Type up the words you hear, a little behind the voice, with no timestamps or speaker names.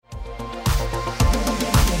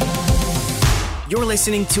You're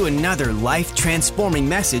listening to another life-transforming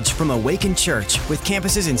message from Awaken Church with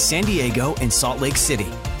campuses in San Diego and Salt Lake City.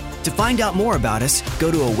 To find out more about us,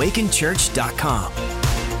 go to awakenchurch.com.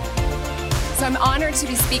 So I'm honored to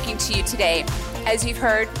be speaking to you today. As you've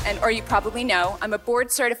heard, or you probably know, I'm a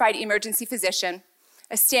board-certified emergency physician,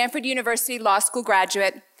 a Stanford University Law School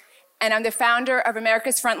graduate, and I'm the founder of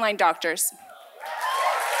America's Frontline Doctors.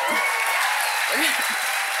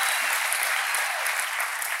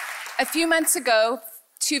 A few months ago,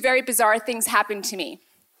 two very bizarre things happened to me.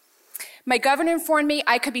 My governor informed me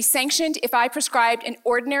I could be sanctioned if I prescribed an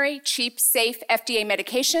ordinary, cheap, safe FDA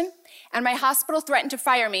medication, and my hospital threatened to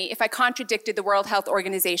fire me if I contradicted the World Health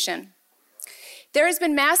Organization. There has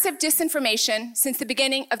been massive disinformation since the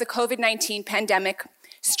beginning of the COVID-19 pandemic,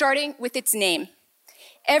 starting with its name.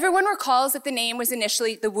 Everyone recalls that the name was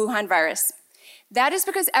initially the Wuhan virus. That is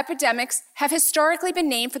because epidemics have historically been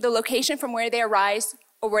named for the location from where they arise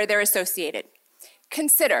or where they're associated.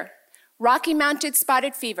 Consider Rocky Mountain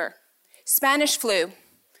spotted fever, Spanish flu,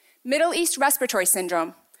 Middle East respiratory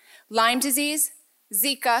syndrome, Lyme disease,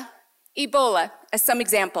 Zika, Ebola, as some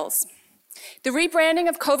examples. The rebranding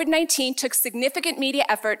of COVID-19 took significant media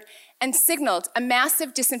effort and signaled a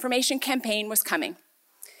massive disinformation campaign was coming.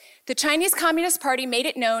 The Chinese Communist Party made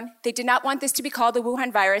it known they did not want this to be called the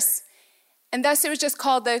Wuhan virus, and thus it was just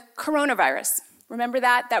called the coronavirus. Remember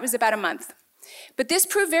that? That was about a month. But this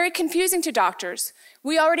proved very confusing to doctors.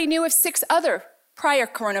 We already knew of 6 other prior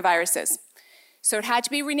coronaviruses. So it had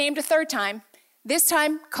to be renamed a third time, this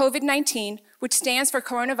time COVID-19, which stands for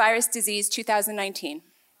Coronavirus Disease 2019.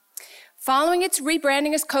 Following its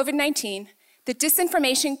rebranding as COVID-19, the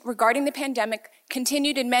disinformation regarding the pandemic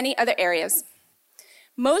continued in many other areas.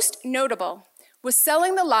 Most notable was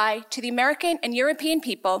selling the lie to the American and European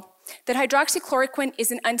people that hydroxychloroquine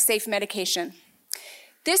is an unsafe medication.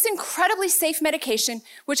 This incredibly safe medication,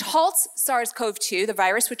 which halts SARS-CoV-2, the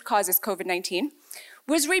virus which causes COVID-19,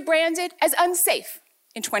 was rebranded as unsafe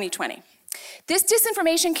in 2020. This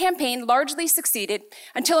disinformation campaign largely succeeded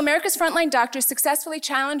until America's Frontline Doctors successfully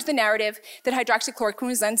challenged the narrative that hydroxychloroquine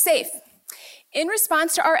was unsafe. In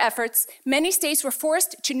response to our efforts, many states were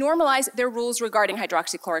forced to normalize their rules regarding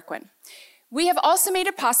hydroxychloroquine. We have also made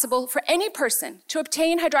it possible for any person to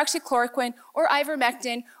obtain hydroxychloroquine or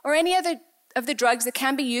ivermectin or any other of the drugs that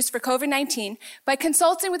can be used for COVID-19 by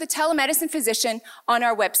consulting with a telemedicine physician on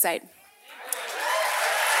our website.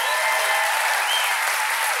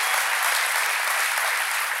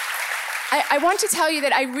 I want to tell you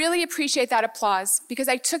that I really appreciate that applause because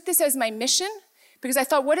I took this as my mission, because I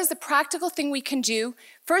thought, what is the practical thing we can do,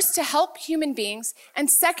 first to help human beings,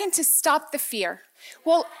 and second to stop the fear?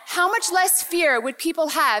 Well, how much less fear would people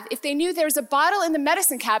have if they knew there was a bottle in the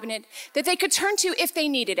medicine cabinet that they could turn to if they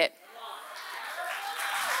needed it?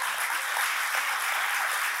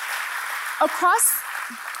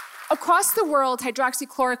 Across the world,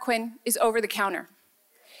 hydroxychloroquine is over the counter.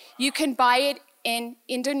 You can buy it in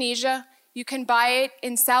Indonesia, you can buy it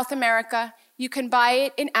in South America, you can buy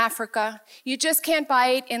it in Africa. You just can't buy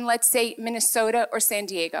it in, let's say, Minnesota or San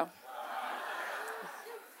Diego.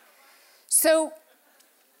 So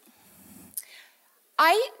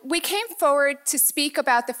we came forward to speak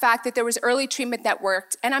about the fact that there was early treatment that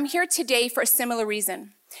worked, and I'm here today for a similar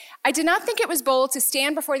reason. I did not think it was bold to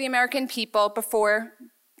stand before the American people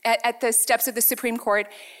at the steps of the Supreme Court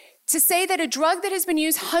to say that a drug that has been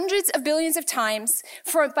used hundreds of billions of times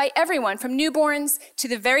by everyone, from newborns to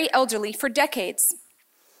the very elderly, for decades,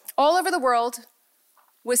 all over the world,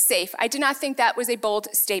 was safe. I did not think that was a bold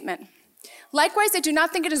statement. Likewise, I do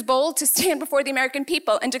not think it is bold to stand before the American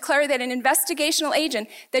people and declare that an investigational agent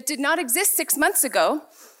that did not exist 6 months ago,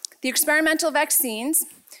 the experimental vaccines,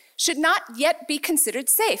 should not yet be considered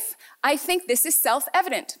safe. I think this is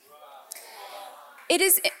self-evident. It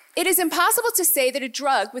is impossible to say that a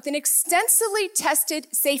drug with an extensively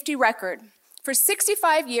tested safety record for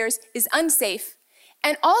 65 years is unsafe,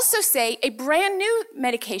 and also say a brand new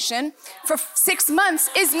medication for 6 months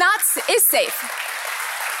is safe.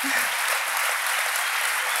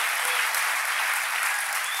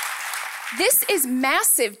 This is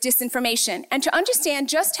massive disinformation, and to understand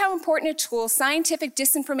just how important a tool scientific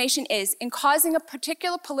disinformation is in causing a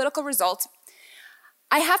particular political result,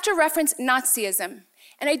 I have to reference Nazism.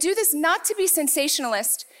 And I do this not to be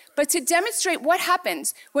sensationalist, but to demonstrate what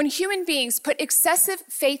happens when human beings put excessive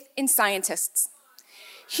faith in scientists.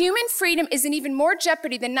 Human freedom is in even more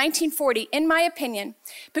jeopardy than 1940, in my opinion,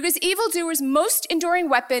 because evildoers' most enduring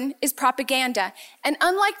weapon is propaganda. And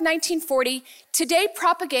unlike 1940, today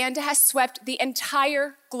propaganda has swept the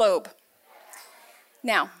entire globe.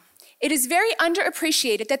 Now, it is very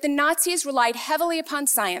underappreciated that the Nazis relied heavily upon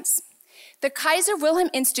science. the Kaiser Wilhelm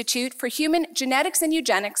Institute for Human Genetics and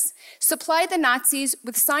Eugenics supplied the Nazis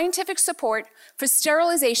with scientific support for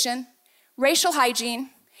sterilization, racial hygiene,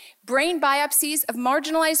 brain biopsies of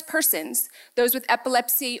marginalized persons, those with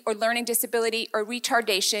epilepsy or learning disability or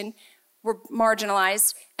retardation were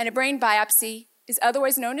marginalized, and a brain biopsy is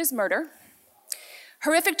otherwise known as murder.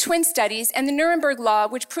 Horrific twin studies and the Nuremberg Law,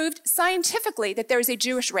 which proved scientifically that there is a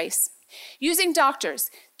Jewish race. Using doctors,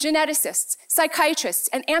 geneticists, psychiatrists,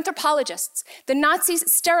 and anthropologists, the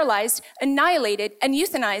Nazis sterilized, annihilated, and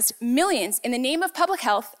euthanized millions in the name of public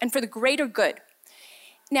health and for the greater good.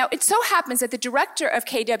 Now, it so happens that the director of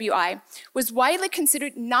KWI was widely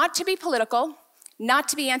considered not to be political, not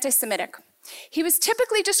to be anti-Semitic. He was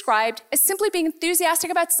typically described as simply being enthusiastic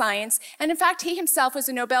about science, and in fact, he himself was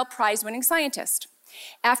a Nobel Prize-winning scientist.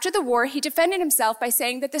 After the war, he defended himself by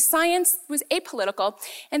saying that the science was apolitical,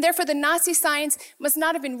 and therefore the Nazi science must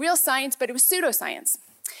not have been real science, but it was pseudoscience.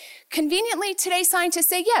 Conveniently, today's scientists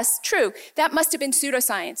say, yes, true, that must have been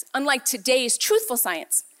pseudoscience, unlike today's truthful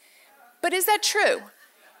science. But is that true?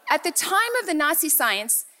 At the time of the Nazi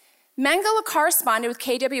science, Mengele corresponded with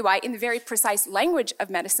KWI in the very precise language of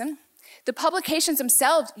medicine. The publications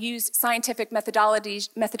themselves used scientific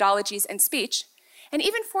methodologies and speech. And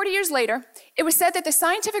even 40 years later, it was said that the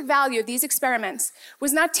scientific value of these experiments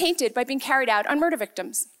was not tainted by being carried out on murder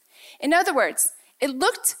victims. In other words, it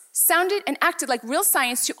looked, sounded, and acted like real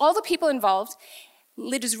science to all the people involved.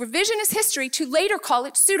 It is revisionist history to later call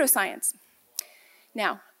it pseudoscience.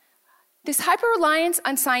 Now, this hyper-reliance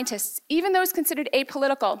on scientists, even those considered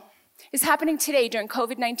apolitical, is happening today during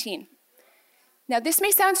COVID-19. Now, this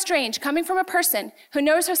may sound strange coming from a person who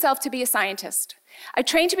knows herself to be a scientist. I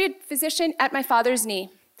trained to be a physician at my father's knee.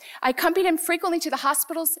 I accompanied him frequently to the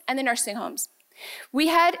hospitals and the nursing homes. We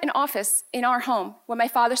had an office in our home where my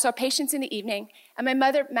father saw patients in the evening, and my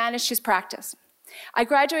mother managed his practice. I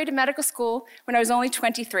graduated medical school when I was only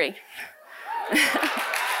 23.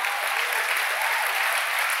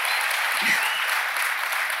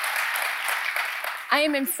 I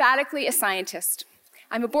am emphatically a scientist.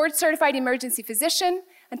 I'm a board-certified emergency physician.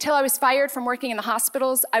 Until I was fired from working in the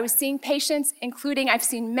hospitals, I was seeing patients, including I've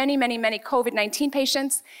seen many, many, many COVID-19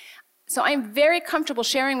 patients. So I'm very comfortable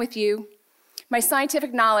sharing with you my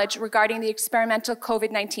scientific knowledge regarding the experimental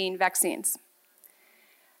COVID-19 vaccines.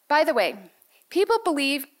 By the way, people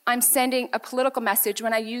believe I'm sending a political message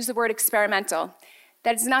when I use the word experimental.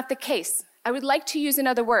 That is not the case. I would like to use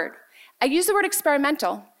another word. I use the word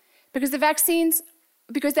experimental because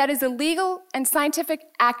that is a legal and scientific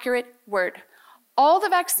accurate word. All the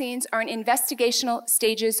vaccines are in investigational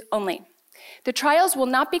stages only. The trials will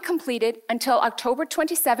not be completed until October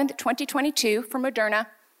 27, 2022 for Moderna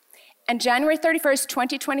and January 31,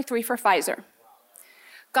 2023 for Pfizer.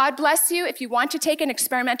 God bless you if you want to take an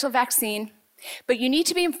experimental vaccine, but you need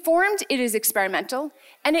to be informed it is experimental,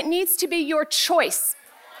 and it needs to be your choice.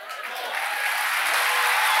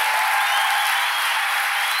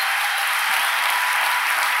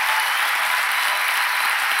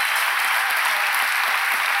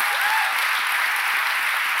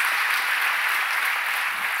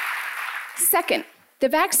 Second, the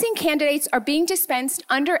vaccine candidates are being dispensed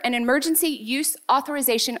under an emergency use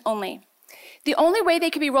authorization only. The only way they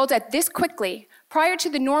could be rolled out this quickly, prior to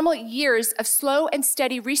the normal years of slow and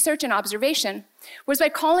steady research and observation, was by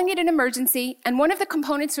calling it an emergency, and one of the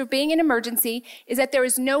components of being an emergency is that there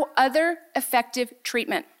is no other effective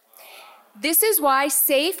treatment. This is why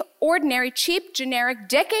safe, ordinary, cheap, generic,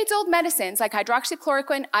 decades-old medicines like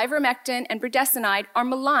hydroxychloroquine, ivermectin, and budesonide are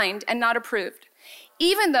maligned and not approved,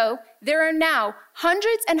 even though there are now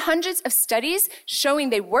hundreds and hundreds of studies showing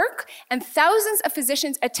they work and thousands of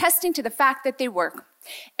physicians attesting to the fact that they work.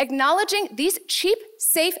 Acknowledging these cheap,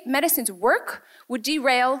 safe medicines work would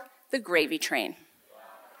derail the gravy train.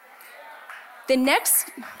 The next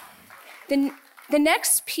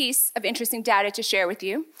piece of interesting data to share with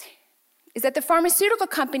you is that the pharmaceutical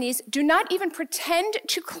companies do not even pretend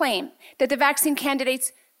to claim that the vaccine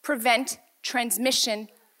candidates prevent transmission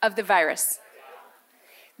of the virus.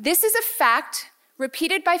 This is a fact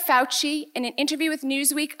repeated by Fauci in an interview with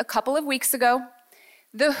Newsweek a couple of weeks ago.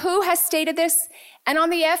 The WHO has stated this, and on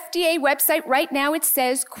the FDA website right now it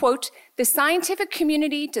says, quote, "The scientific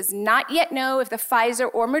community does not yet know if the Pfizer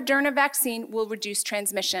or Moderna vaccine will reduce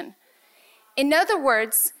transmission." In other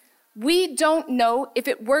words, we don't know if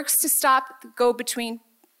it works to stop the go between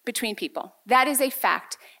people. That is a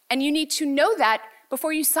fact, and you need to know that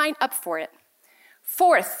before you sign up for it.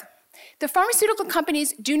 Fourth, the pharmaceutical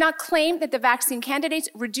companies do not claim that the vaccine candidates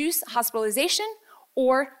reduce hospitalization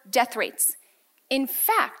or death rates. In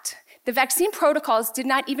fact, the vaccine protocols did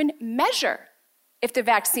not even measure if the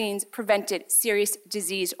vaccines prevented serious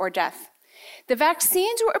disease or death. The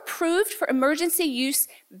vaccines were approved for emergency use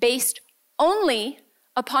based only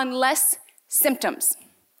upon less symptoms.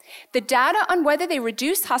 The data on whether they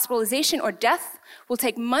reduce hospitalization or death will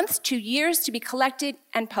take months to years to be collected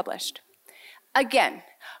and published. Again,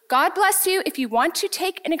 God bless you if you want to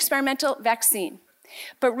take an experimental vaccine.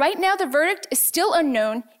 But right now, the verdict is still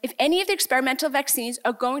unknown if any of the experimental vaccines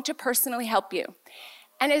are going to personally help you.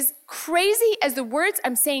 And as crazy as the words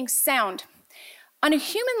I'm saying sound, on a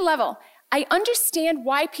human level, I understand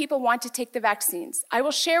why people want to take the vaccines. I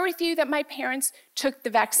will share with you that my parents took the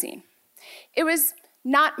vaccine. It was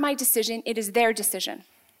not my decision, it is their decision.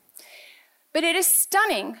 But it is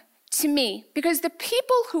stunning to me because the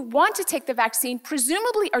people who want to take the vaccine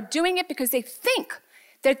presumably are doing it because they think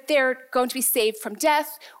that they're going to be saved from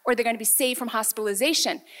death or they're going to be saved from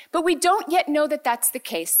hospitalization. But we don't yet know that that's the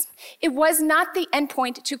case. It was not the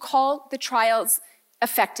endpoint to call the trials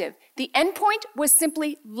effective. The endpoint was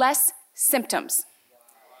simply less symptoms.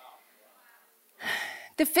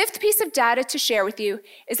 The fifth piece of data to share with you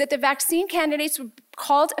is that the vaccine candidates were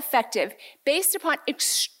called effective based upon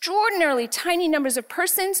extraordinarily tiny numbers of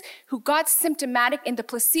persons who got symptomatic in the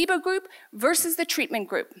placebo group versus the treatment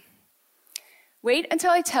group. Wait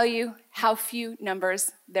until I tell you how few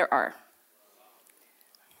numbers there are.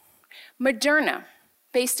 Moderna,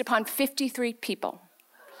 based upon 53 people.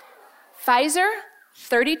 Pfizer,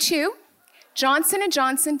 32. Johnson &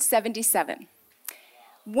 Johnson, 77.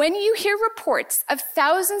 When you hear reports of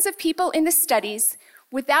thousands of people in the studies,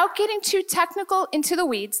 without getting too technical into the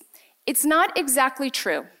weeds, it's not exactly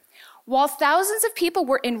true. While thousands of people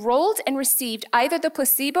were enrolled and received either the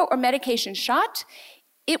placebo or medication shot,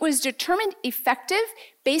 it was determined effective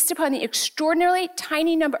based upon the extraordinarily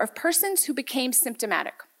tiny number of persons who became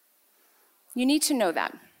symptomatic. You need to know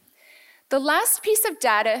that. The last piece of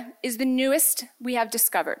data is the newest we have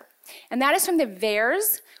discovered, and that is from the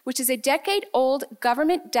VAERS, which is a decade-old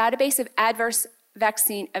government database of adverse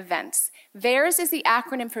vaccine events. VAERS is the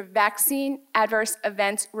acronym for Vaccine Adverse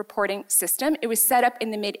Events Reporting System. It was set up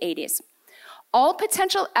in the mid-'80s. All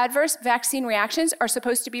potential adverse vaccine reactions are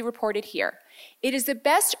supposed to be reported here. It is the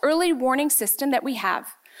best early warning system that we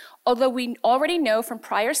have, although we already know from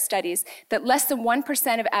prior studies that less than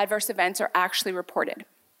 1% of adverse events are actually reported.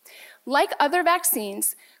 Like other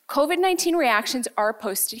vaccines, COVID-19 reactions are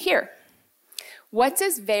posted here. What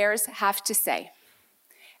does VAERS have to say?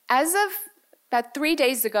 As of about 3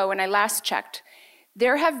 days ago when I last checked,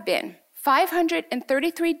 there have been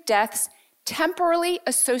 533 deaths temporarily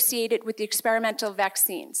associated with the experimental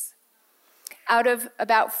vaccines out of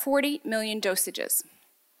about 40 million dosages.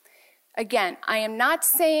 Again, I am not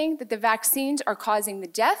saying that the vaccines are causing the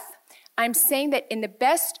death. I'm saying that in the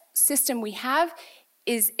best system we have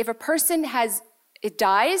is if a person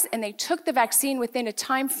dies and they took the vaccine within a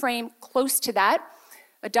time frame close to that,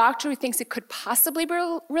 a doctor who thinks it could possibly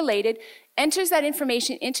be related enters that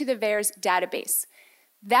information into the VAERS database.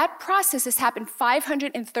 That process has happened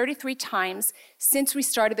 533 times since we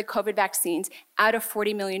started the COVID vaccines out of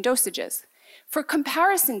 40 million dosages. For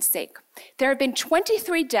comparison's sake, there have been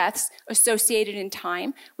 23 deaths associated in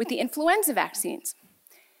time with the influenza vaccines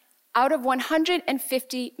out of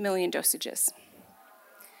 150 million dosages.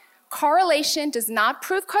 Correlation does not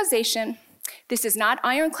prove causation. This is not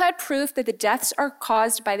ironclad proof that the deaths are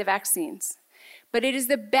caused by the vaccines. But it is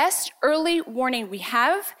the best early warning we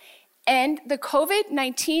have, and the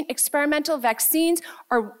COVID-19 experimental vaccines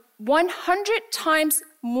are 100 times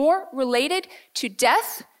more related to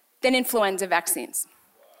death than influenza vaccines.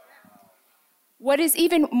 What is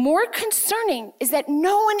even more concerning is that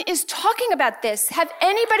no one is talking about this. Have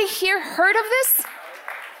anybody here heard of this?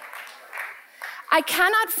 I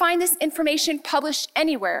cannot find this information published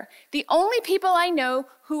anywhere. The only people I know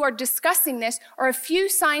who are discussing this are a few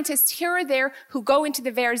scientists here or there who go into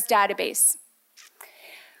the VAERS database.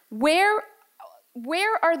 Where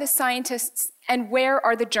are the scientists and where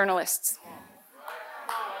are the journalists?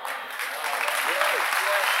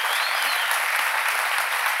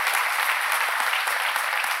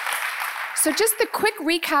 So just a quick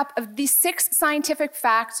recap of these 6 scientific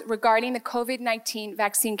facts regarding the COVID-19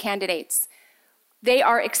 vaccine candidates. They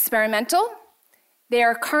are experimental. They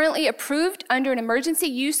are currently approved under an emergency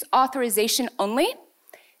use authorization only.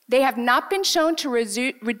 They have not been shown to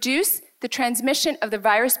reduce the transmission of the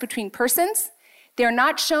virus between persons. They are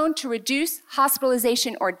not shown to reduce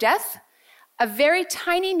hospitalization or death. A very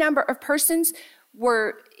tiny number of persons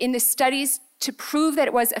were in the studies to prove that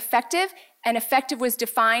it was effective, and effective was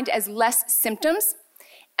defined as less symptoms.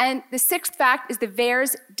 And the 6th fact is the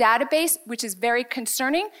VAERS database, which is very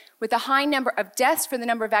concerning, with a high number of deaths for the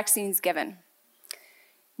number of vaccines given.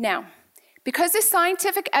 Now, Because the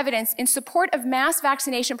scientific evidence in support of mass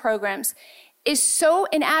vaccination programs is so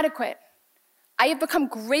inadequate, I have become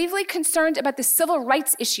gravely concerned about the civil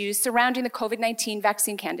rights issues surrounding the COVID-19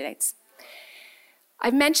 vaccine candidates.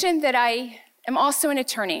 I've mentioned that I am also an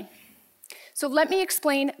attorney. So let me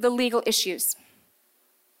explain the legal issues.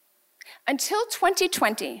 Until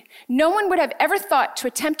 2020, no one would have ever thought to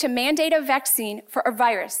attempt to mandate a vaccine for a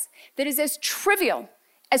virus that is as trivial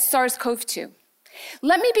as SARS-CoV-2.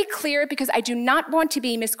 Let me be clear, because I do not want to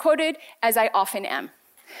be misquoted, as I often am.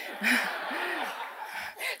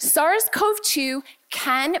 SARS-CoV-2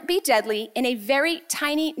 can be deadly in a very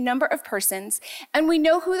tiny number of persons, and we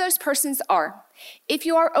know who those persons are. If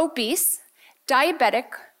you are obese, diabetic,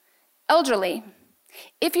 elderly,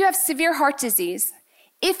 if you have severe heart disease,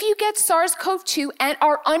 if you get SARS-CoV-2 and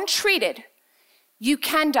are untreated, you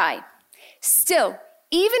can die. Still,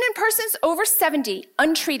 even in persons over 70,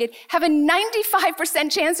 untreated, have a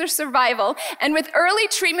 95% chance of survival, and with early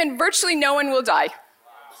treatment, virtually no one will die.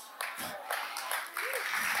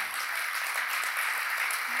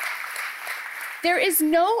 There is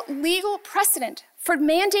no legal precedent for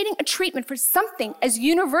mandating a treatment for something as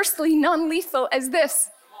universally non-lethal as this.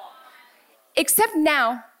 Except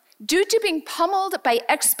now, due to being pummeled by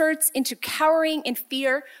experts into cowering in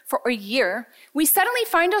fear for a year, we suddenly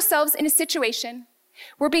find ourselves in a situation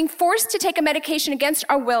where being forced to take a medication against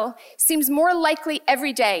our will seems more likely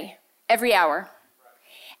every day, every hour.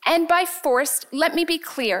 And by forced, let me be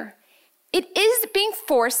clear, it is being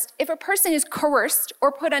forced if a person is coerced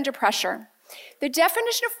or put under pressure. The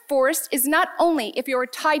definition of forced is not only if you are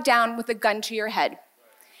tied down with a gun to your head.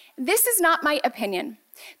 This is not my opinion.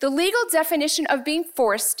 The legal definition of being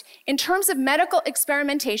forced in terms of medical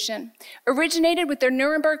experimentation originated with the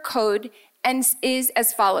Nuremberg Code and is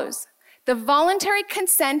as follows. The voluntary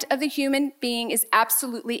consent of the human being is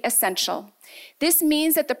absolutely essential. This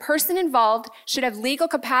means that the person involved should have legal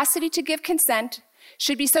capacity to give consent,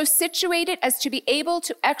 should be so situated as to be able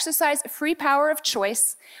to exercise a free power of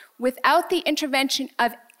choice without the intervention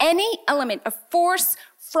of any element of force,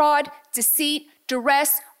 fraud, deceit,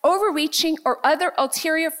 duress, overreaching, or other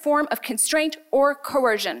ulterior form of constraint or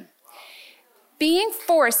coercion. Being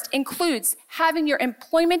forced includes having your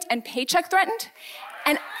employment and paycheck threatened,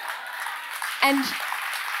 and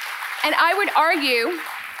I would argue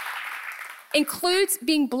includes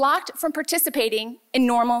being blocked from participating in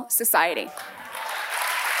normal society.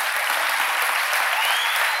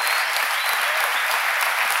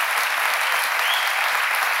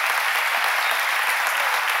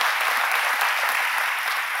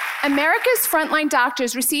 America's frontline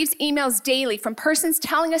doctors receives emails daily from persons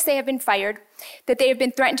telling us they have been fired, that they have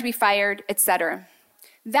been threatened to be fired, etc.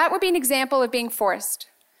 That would be an example of being forced.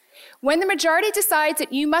 When the majority decides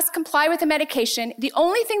that you must comply with a medication, the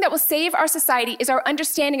only thing that will save our society is our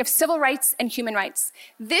understanding of civil rights and human rights.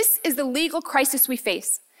 This is the legal crisis we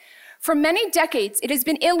face. For many decades, it has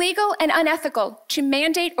been illegal and unethical to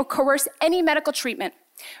mandate or coerce any medical treatment.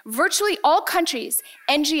 Virtually all countries,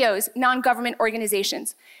 NGOs, non-government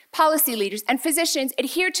organizations, policy leaders, and physicians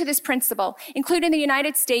adhere to this principle, including the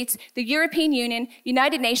United States, the European Union,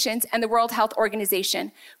 United Nations, and the World Health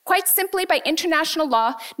Organization. Quite simply, by international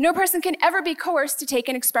law, no person can ever be coerced to take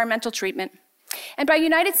an experimental treatment. And by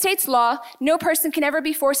United States law, no person can ever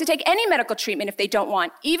be forced to take any medical treatment if they don't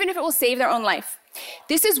want, even if it will save their own life.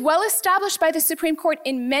 This is well established by the Supreme Court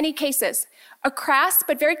in many cases. A crass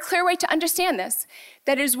but very clear way to understand this,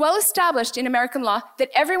 that it is well established in American law that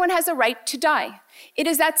everyone has a right to die. It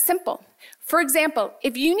is that simple. For example,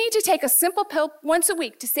 if you need to take a simple pill once a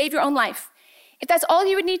week to save your own life, if that's all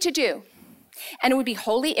you would need to do, and it would be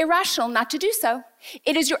wholly irrational not to do so,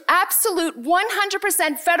 it is your absolute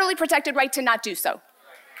 100% federally protected right to not do so.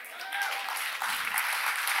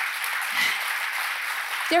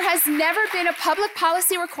 There has never been a public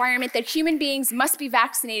policy requirement that human beings must be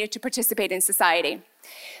vaccinated to participate in society.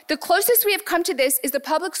 The closest we have come to this is the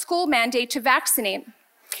public school mandate to vaccinate.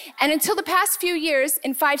 And until the past few years,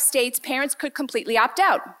 in 5 states, parents could completely opt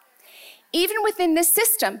out. Even within this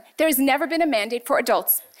system, there has never been a mandate for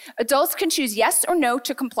adults. Adults can choose yes or no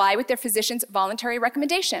to comply with their physician's voluntary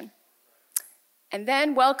recommendation. And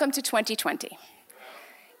then welcome to 2020.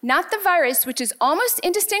 Not the virus, which is almost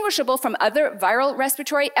indistinguishable from other viral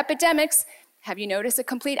respiratory epidemics. Have you noticed a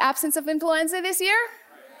complete absence of influenza this year?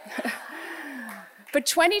 But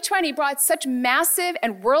 2020 brought such massive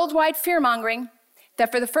and worldwide fear-mongering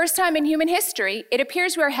that for the first time in human history, it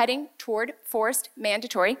appears we are heading toward forced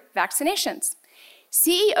mandatory vaccinations.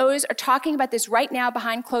 CEOs are talking about this right now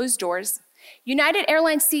behind closed doors. United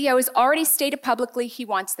Airlines CEO has already stated publicly he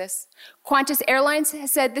wants this. Qantas Airlines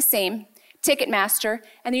has said the same. Ticketmaster,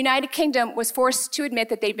 and the United Kingdom was forced to admit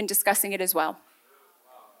that they'd been discussing it as well.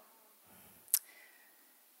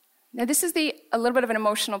 Now, this is a little bit of an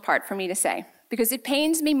emotional part for me to say, because it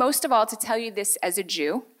pains me most of all to tell you this as a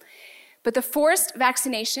Jew, but the forced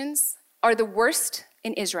vaccinations are the worst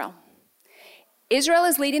in Israel. Israel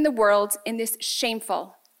is leading the world in this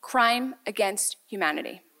shameful crime against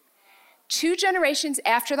humanity. 2 generations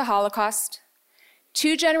after the Holocaust,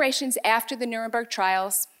 2 generations after the Nuremberg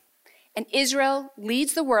trials, and Israel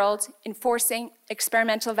leads the world in forcing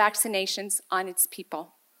experimental vaccinations on its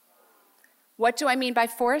people. What do I mean by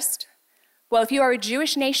forced? Well, if you are a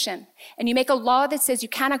Jewish nation and you make a law that says you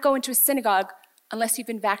cannot go into a synagogue unless you've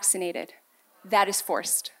been vaccinated, that is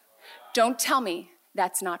forced. Don't tell me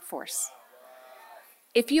that's not force.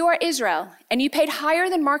 If you are Israel and you paid higher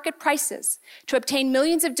than market prices to obtain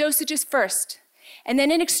millions of dosages first, and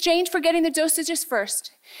then in exchange for getting the dosages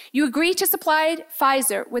first, you agree to supply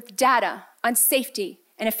Pfizer with data on safety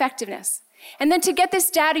and effectiveness, and then to get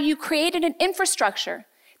this data, you created an infrastructure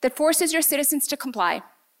that forces your citizens to comply.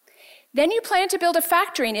 Then you plan to build a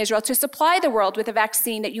factory in Israel to supply the world with a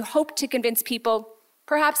vaccine that you hope to convince people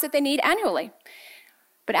perhaps that they need annually.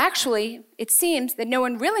 But actually, it seems that no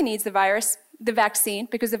one really needs the vaccine,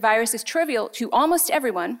 because the virus is trivial to almost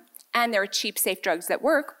everyone, and there are cheap, safe drugs that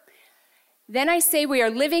work. Then I say we are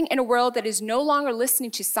living in a world that is no longer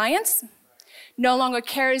listening to science, no longer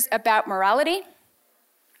cares about morality,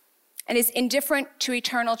 and is indifferent to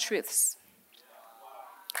eternal truths.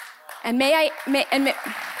 And may I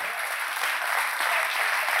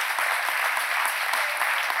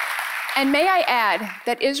add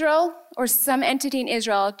that Israel, or some entity in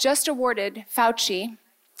Israel, just awarded Fauci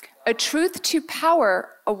a Truth to Power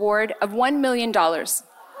award of $1 million.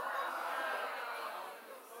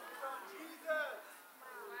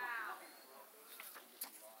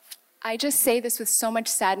 I just say this with so much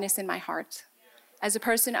sadness in my heart. As a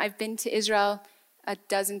person, I've been to Israel a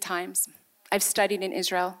dozen times. I've studied in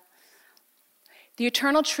Israel. The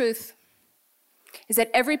eternal truth is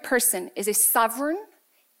that every person is a sovereign,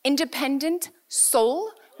 independent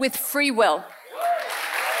soul with free will.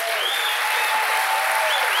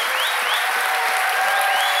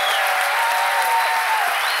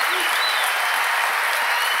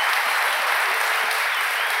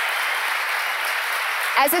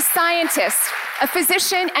 As a scientist, a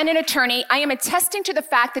physician, and an attorney, I am attesting to the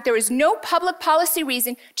fact that there is no public policy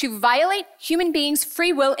reason to violate human beings'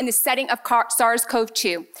 free will in the setting of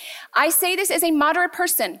SARS-CoV-2. I say this as a moderate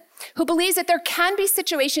person who believes that there can be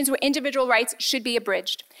situations where individual rights should be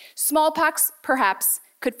abridged. Smallpox, perhaps,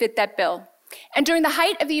 could fit that bill. And during the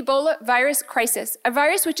height of the Ebola virus crisis, a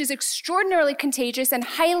virus which is extraordinarily contagious and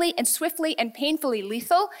highly and swiftly and painfully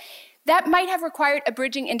lethal, that might have required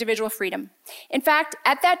abridging individual freedom. In fact,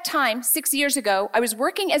 at that time, 6 years ago, I was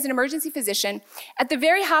working as an emergency physician at the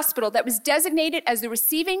very hospital that was designated as the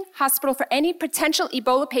receiving hospital for any potential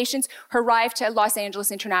Ebola patients who arrived to Los Angeles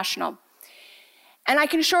International. And I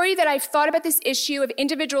can assure you that I've thought about this issue of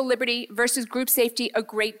individual liberty versus group safety a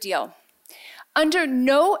great deal. Under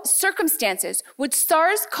no circumstances would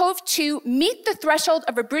SARS-CoV-2 meet the threshold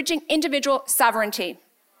of abridging individual sovereignty.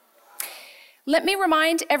 Let me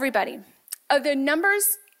remind everybody of the numbers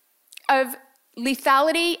of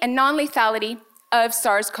lethality and non-lethality of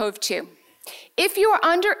SARS-CoV-2. If you are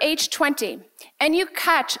under age 20 and you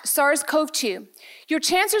catch SARS-CoV-2, your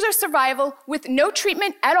chances of survival with no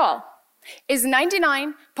treatment at all is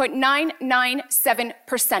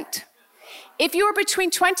 99.997%. If you are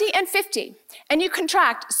between 20 and 50 and you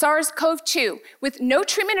contract SARS-CoV-2 with no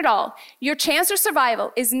treatment at all, your chance of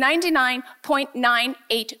survival is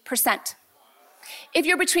 99.98%. If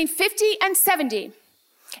you're between 50 and 70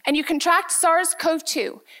 and you contract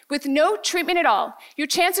SARS-CoV-2 with no treatment at all, your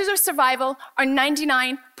chances of survival are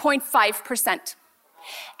 99.5%.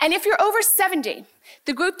 And if you're over 70,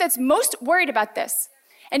 the group that's most worried about this,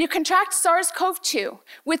 and you contract SARS-CoV-2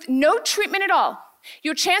 with no treatment at all,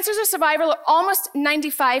 your chances of survival are almost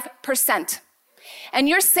 95%. And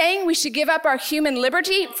you're saying we should give up our human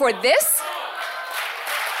liberty for this?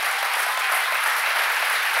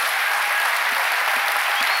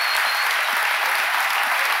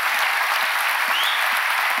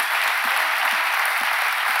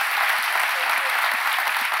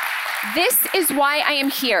 This is why I am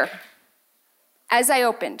here. As I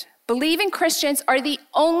opened, believing Christians are the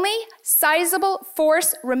only sizable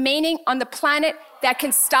force remaining on the planet that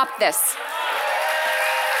can stop this.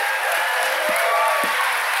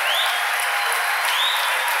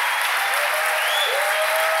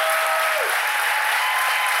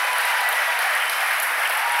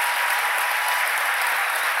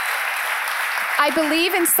 I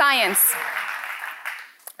believe in science.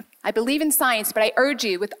 I believe in science, but I urge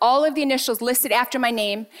you, with all of the initials listed after my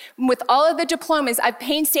name, and with all of the diplomas I've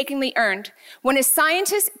painstakingly earned, when a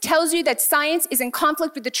scientist tells you that science is in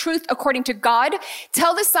conflict with the truth according to God,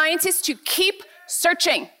 tell the scientist to keep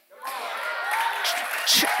searching.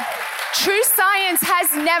 True science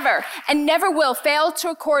has never and never will fail to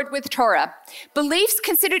accord with Torah. Beliefs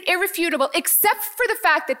considered irrefutable, except for the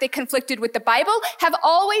fact that they conflicted with the Bible, have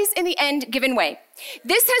always in the end given way.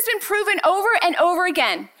 This has been proven over and over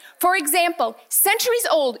again. For example,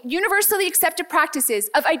 centuries-old, universally accepted practices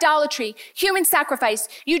of idolatry, human sacrifice,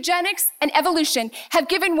 eugenics, and evolution have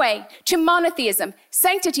given way to monotheism,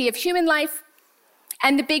 sanctity of human life,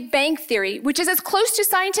 and the Big Bang Theory, which is as close to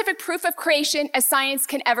scientific proof of creation as science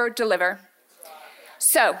can ever deliver.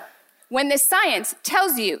 So, when this science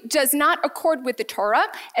tells you does not accord with the Torah,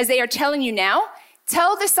 as they are telling you now,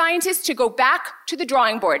 tell the scientists to go back to the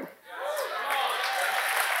drawing board.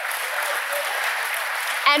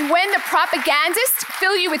 And when the propagandists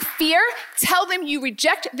fill you with fear, tell them you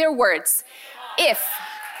reject their words. If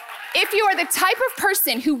you are the type of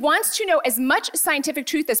person who wants to know as much scientific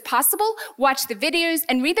truth as possible, watch the videos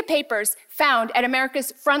and read the papers found at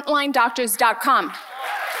americasfrontlinedoctors.com.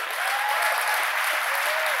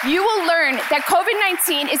 You will learn that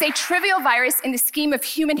COVID-19 is a trivial virus in the scheme of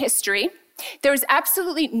human history. There is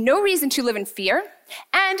absolutely no reason to live in fear,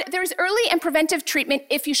 and there is early and preventive treatment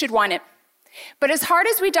if you should want it. But as hard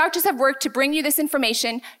as we doctors have worked to bring you this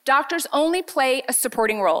information, doctors only play a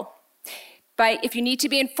supporting role. But if you need to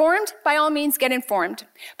be informed, by all means, get informed.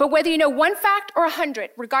 But whether you know 1 fact or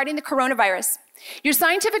 100 regarding the coronavirus, your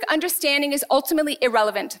scientific understanding is ultimately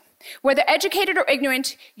irrelevant. Whether educated or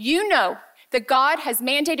ignorant, you know that God has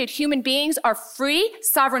mandated human beings are free,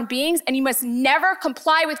 sovereign beings, and you must never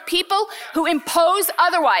comply with people who impose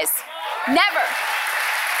otherwise. Never.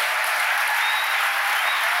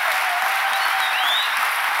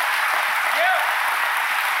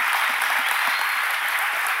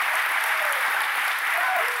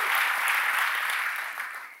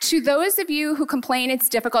 To those of you who complain it's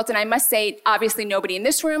difficult, and I must say, obviously nobody in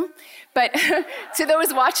this room, but to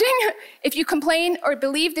those watching, if you complain or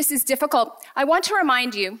believe this is difficult, I want to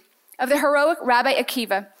remind you of the heroic Rabbi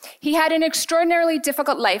Akiva. He had an extraordinarily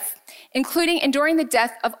difficult life, including enduring the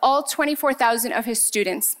death of all 24,000 of his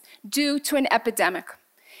students due to an epidemic.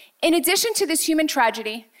 In addition to this human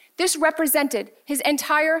tragedy, this represented his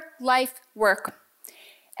entire life work.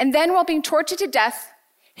 And then while being tortured to death,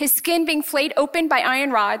 his skin being flayed open by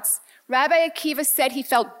iron rods, Rabbi Akiva said he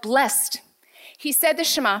felt blessed. He said the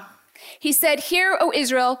Shema. He said, "Hear, O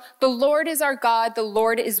Israel, the Lord is our God, the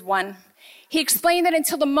Lord is one." He explained that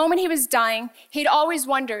until the moment he was dying, he'd always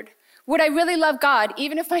wondered, would I really love God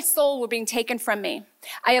even if my soul were being taken from me?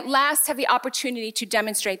 I at last have the opportunity to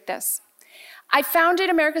demonstrate this. I founded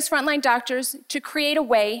America's Frontline Doctors to create a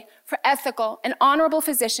way for ethical and honorable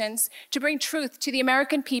physicians to bring truth to the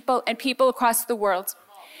American people and people across the world.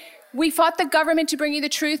 We fought the government to bring you the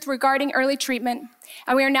truth regarding early treatment,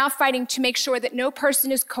 and we are now fighting to make sure that no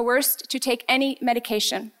person is coerced to take any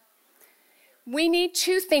medication. We need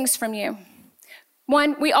 2 things from you.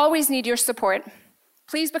 1, we always need your support.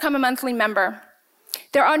 Please become a monthly member.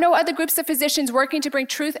 There are no other groups of physicians working to bring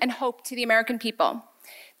truth and hope to the American people.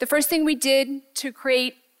 The first thing we did to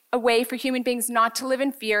create a way for human beings not to live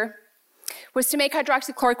in fear was to make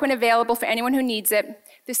hydroxychloroquine available for anyone who needs it.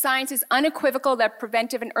 The science is unequivocal that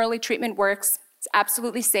preventive and early treatment works. It's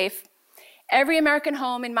absolutely safe. Every American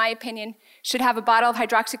home, in my opinion, should have a bottle of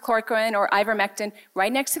hydroxychloroquine or ivermectin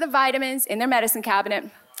right next to the vitamins in their medicine cabinet.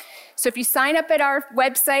 So if you sign up at our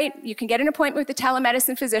website, you can get an appointment with a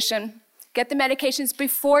telemedicine physician, get the medications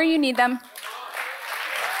before you need them.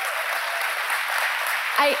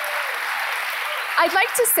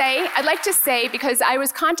 I'd like to say, because I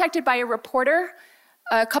was contacted by a reporter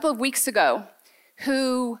a couple of weeks ago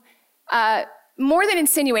who more than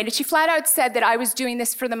insinuated, she flat out said that I was doing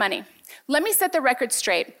this for the money. Let me set the record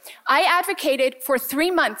straight. I advocated for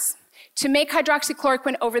 3 months to make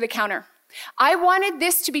hydroxychloroquine over the counter. I wanted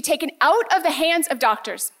this to be taken out of the hands of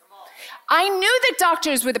doctors. I knew that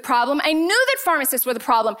doctors were the problem. I knew that pharmacists were the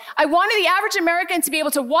problem. I wanted the average American to be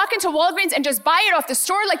able to walk into Walgreens and just buy it off the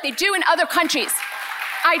store like they do in other countries.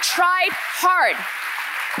 I tried hard.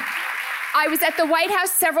 I was at the White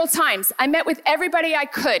House several times. I met with everybody I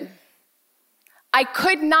could. I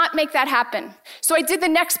could not make that happen. So I did the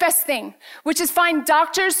next best thing, which is find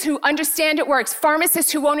doctors who understand it works,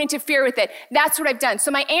 pharmacists who won't interfere with it. That's what I've done.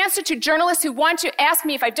 So my answer to journalists who want to ask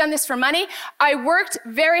me if I've done this for money, I worked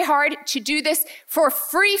very hard to do this for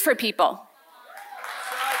free for people.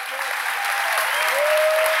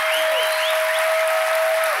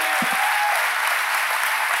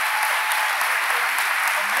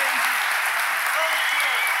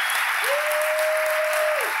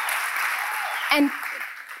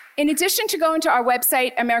 In addition to going to our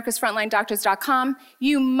website, americasfrontlinedoctors.com,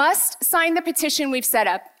 you must sign the petition we've set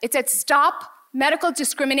up. It's at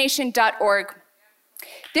stopmedicaldiscrimination.org.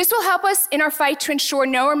 This will help us in our fight to ensure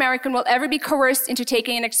no American will ever be coerced into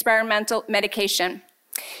taking an experimental medication.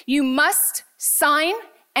 You must sign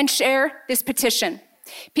and share this petition.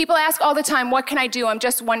 People ask all the time, what can I do? I'm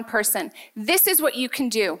just one person. This is what you can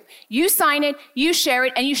do. You sign it, you share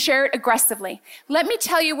it, and you share it aggressively. Let me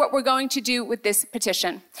tell you what we're going to do with this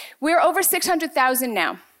petition. We're over 600,000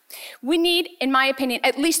 now. We need, in my opinion,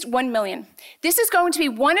 at least 1 million. This is going to be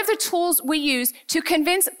one of the tools we use to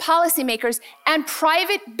convince policymakers and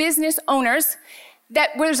private business owners that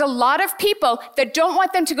there's a lot of people that don't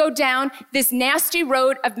want them to go down this nasty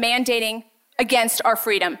road of mandating against our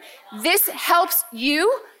freedom. This helps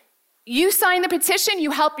you. You sign the petition,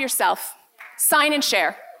 you help yourself. Sign and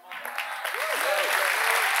share.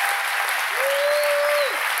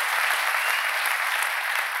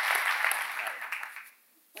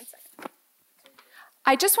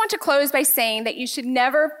 I just want to close by saying that you should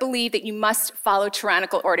never believe that you must follow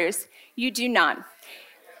tyrannical orders. You do not.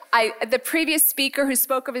 The previous speaker who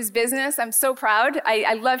spoke of his business, I'm so proud.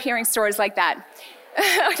 I love hearing stories like that.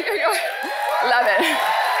 Love it.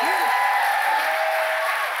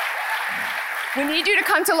 We need you to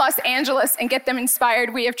come to Los Angeles and get them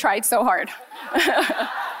inspired. We have tried so hard.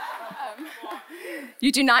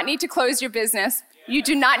 You do not need to close your business. You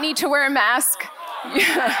do not need to wear a mask.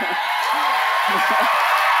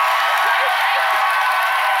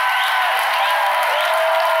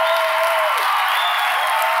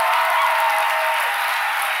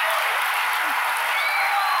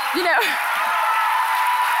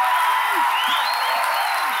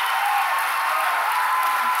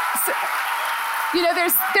 You know,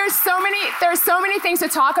 there's so many things to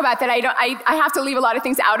talk about that I have to leave a lot of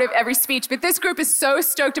things out of every speech, but this group is so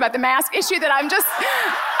stoked about the mask issue that I just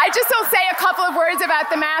will say a couple of words about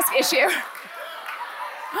the mask issue.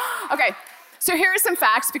 Okay, so here are some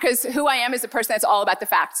facts, because who I am is a person that's all about the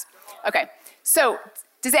facts. Okay, so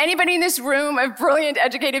does anybody in this room of brilliant,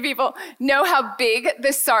 educated people know how big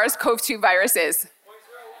the SARS-CoV-2 virus is?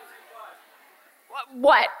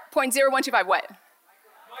 What? 0.0125 what?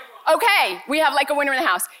 Okay, we have like a winner in the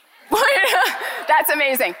house. That's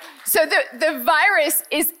amazing. So the virus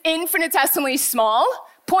is infinitesimally small,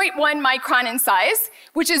 0.1 micron in size,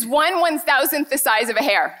 which is 1/1000th the size of a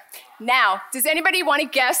hair. Now, does anybody want to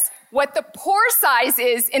guess what the pore size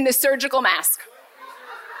is in the surgical mask?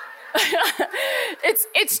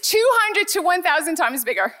 It's 200 to 1,000 times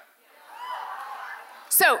bigger.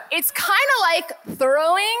 So it's kind of like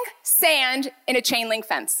throwing sand in a chain link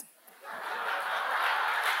fence.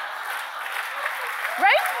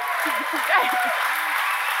 Right?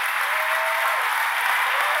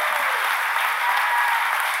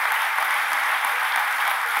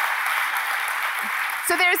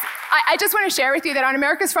 So I just want to share with you that on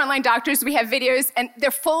America's Frontline Doctors, we have videos, and they're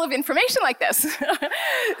full of information like this.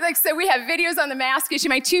 So we have videos on the mask issue.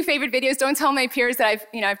 My 2 favorite videos, don't tell my peers that I've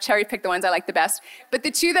cherry-picked the ones I like the best. But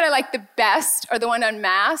the 2 that I like the best are the one on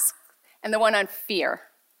mask and the one on fear.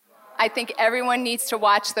 I think everyone needs to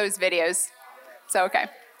watch those videos. So, okay.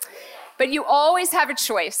 But you always have a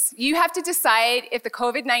choice. You have to decide if the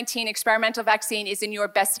COVID-19 experimental vaccine is in your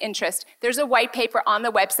best interest. There's a white paper on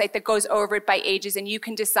the website that goes over it by ages, and you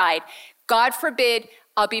can decide. God forbid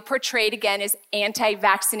I'll be portrayed again as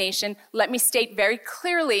anti-vaccination. Let me state very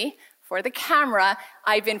clearly for the camera,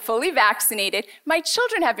 I've been fully vaccinated. My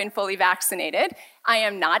children have been fully vaccinated. I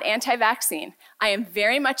am not anti-vaccine. I am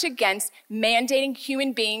very much against mandating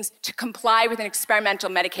human beings to comply with an experimental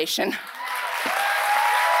medication.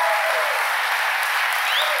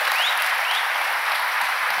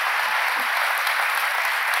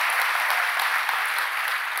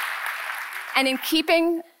 And in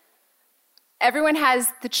keeping, everyone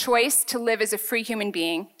has the choice to live as a free human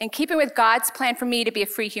being. In keeping with God's plan for me to be a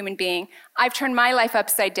free human being, I've turned my life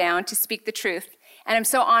upside down to speak the truth. And I'm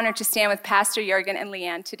so honored to stand with Pastor Jurgen and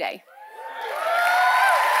Leanne today.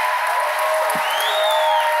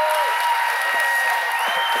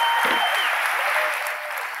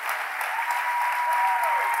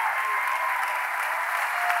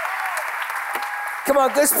 Come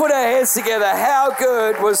on, let's put our hands together. How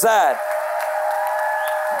good was that?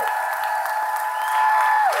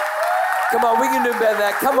 Come on, we can do better than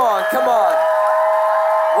that. Come on, come on.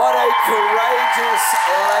 What a courageous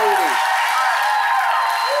lady.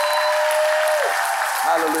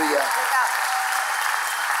 Hallelujah.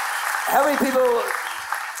 How many people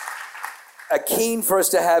are keen for us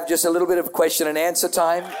to have just a little bit of question and answer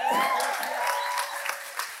time?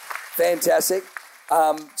 Fantastic.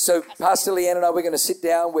 So Pastor Leanne and I, we're going to sit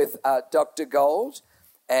down with Dr. Gold.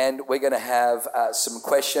 and we're going to have some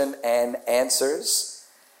question and answers.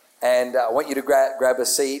 And I want you to grab a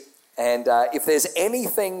seat. And if there's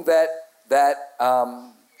anything that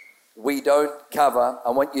we don't cover, I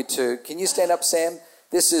want you to... Can you stand up, Sam?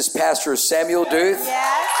 This is Pastor Samuel Duth.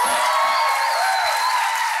 Yes.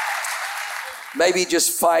 Maybe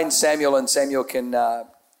just find Samuel, and Samuel can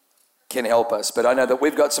help us. But I know that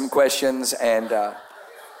we've got some questions. And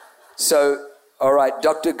so, all right,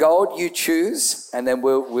 Dr. Gold, you choose, and then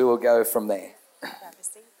we will go from there.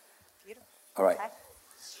 Beautiful. All right.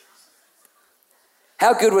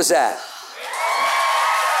 How good was that?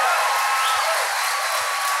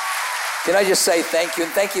 Can I just say thank you,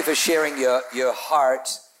 and thank you for sharing your heart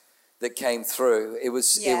that came through. It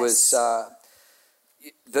was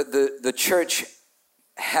the church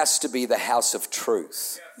has to be the house of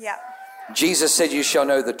truth. Yeah. Jesus said, "You shall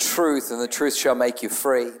know the truth, and the truth shall make you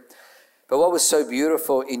free." But what was so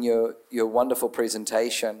beautiful in your wonderful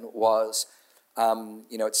presentation was,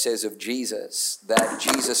 it says of Jesus that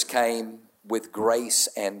Jesus came with grace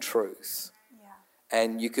and truth. Yeah.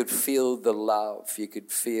 And you could feel the love, you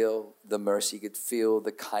could feel the mercy, you could feel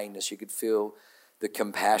the kindness, you could feel the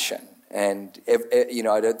compassion. And,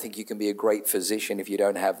 I don't think you can be a great physician if you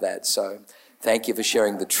don't have that. So thank you for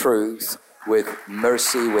sharing the truth with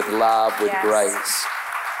mercy, with love, with grace.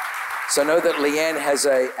 So I know that Leanne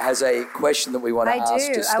has a question that we want to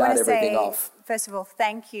ask to start everything off. First of all,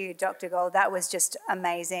 thank you, Dr. Gold. That was just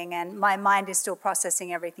amazing, and my mind is still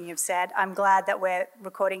processing everything you've said. I'm glad that we're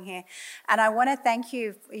recording here. And I want to thank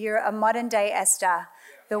you. You're a modern-day Esther,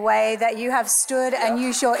 the way that you have stood and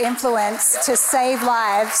used your influence to save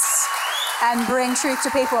lives and bring truth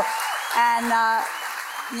to people. And,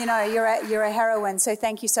 you're a heroine, so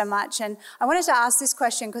thank you so much. And I wanted to ask this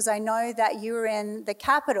question because I know that you were in the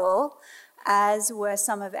Capitol, as were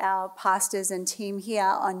some of our pastors and team here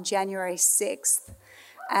on January 6th.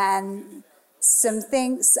 And some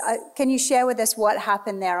things, can you share with us what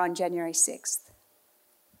happened there on January 6th?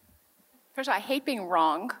 First of all, I hate being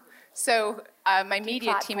wrong. So my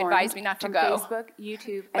media team advised me not to go. Facebook,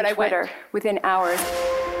 YouTube, and Twitter within hours.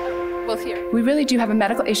 Well, here. We really do have a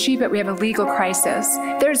medical issue, but we have a legal crisis.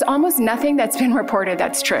 There's almost nothing that's been reported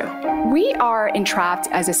that's true. We are entrapped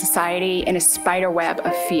as a society in a spider web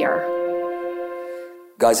of fear.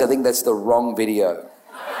 Guys, I think that's the wrong video.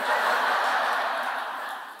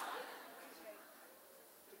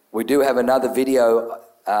 We do have another video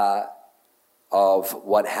of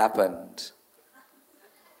what happened.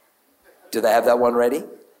 Do they have that one ready?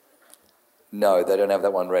 No, they don't have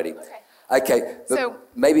that one ready. Okay, so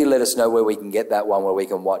maybe let us know where we can get that one, where we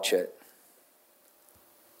can watch it.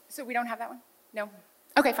 So we don't have that one? No?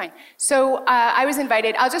 Okay, fine. So I was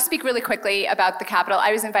invited. I'll just speak really quickly about the Capitol.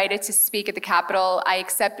 I was invited to speak at the Capitol. I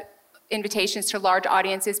accept invitations to large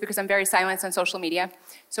audiences because I'm very silenced on social media.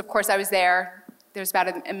 So, of course, I was there. There's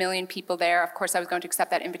about a million people there. Of course, I was going to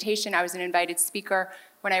accept that invitation. I was an invited speaker.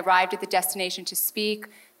 When I arrived at the destination to speak,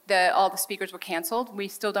 all the speakers were canceled. We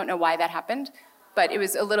still don't know why that happened, but it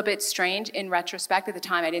was a little bit strange in retrospect. At the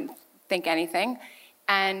time, I didn't think anything.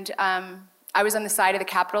 And I was on the side of the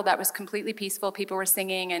Capitol that was completely peaceful. People were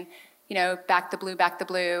singing and, back the blue, back the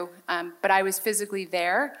blue. But I was physically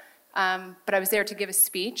there. But I was there to give a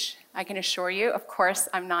speech. I can assure you, of course,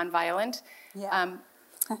 I'm nonviolent. Yeah.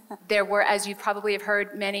 There were, as you probably have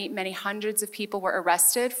heard, many, many hundreds of people were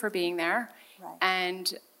arrested for being there. Right.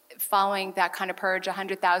 And following that kind of purge,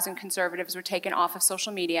 100,000 conservatives were taken off of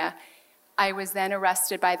social media. I was then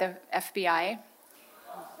arrested by the FBI.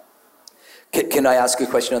 Can I ask a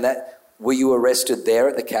question on that? Were you arrested there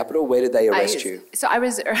at the Capitol? Where did they arrest you? So I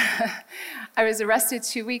was arrested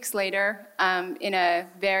 2 weeks later in a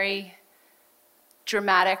very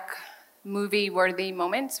dramatic, movie-worthy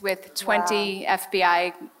moment with 20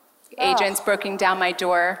 FBI agents breaking down my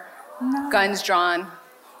door, guns drawn.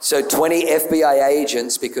 So 20 FBI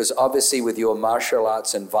agents, because obviously with your martial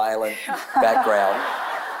arts and violent background...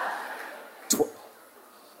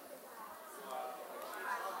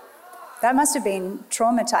 That must have been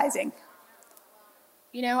traumatizing.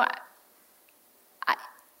 It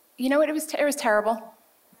was terrible.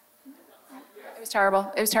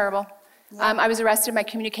 It was terrible. Yeah. I was arrested. My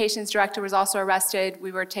communications director was also arrested.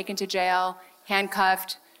 We were taken to jail,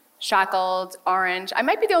 handcuffed, shackled, orange. I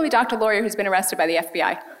might be the only doctor lawyer who's been arrested by the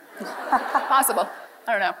FBI. Possible.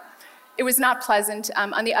 I don't know. It was not pleasant.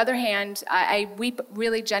 On the other hand, I weep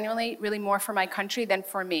really genuinely, really more for my country than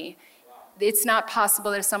for me. It's not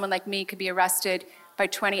possible that someone like me could be arrested by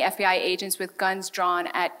 20 FBI agents with guns drawn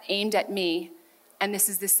aimed at me, and this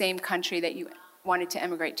is the same country that you wanted to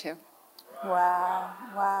emigrate to.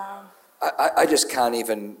 Wow. I just can't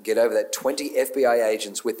even get over that. 20 FBI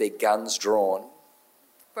agents with their guns drawn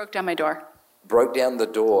Broke down my door. Broke down the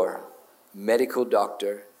door, medical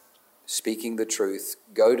doctor, speaking the truth,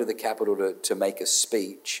 go to the Capitol to make a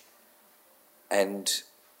speech, and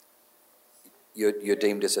you're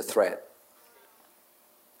deemed as a threat.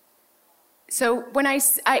 So when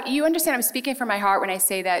you understand I'm speaking from my heart when I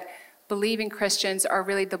say that believing Christians are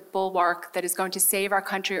really the bulwark that is going to save our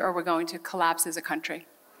country, or we're going to collapse as a country.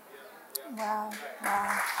 Wow,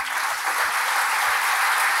 wow.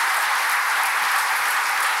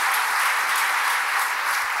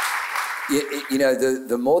 You know,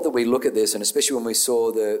 the more that we look at this, and especially when we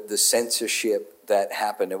saw the censorship that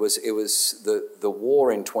happened, it was the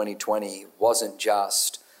war in 2020 wasn't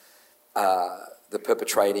just the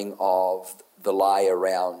perpetrating of the lie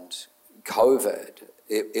around COVID.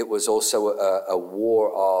 It was also a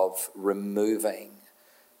war of removing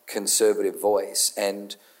conservative voice.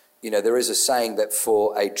 And you know, there is a saying that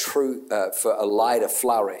for a lie to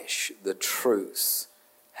flourish, the truth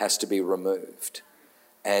has to be removed.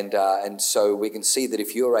 And so we can see that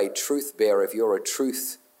if you're a truth bearer, if you're a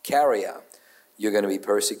truth carrier, you're going to be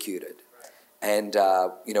persecuted. And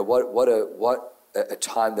you know, what a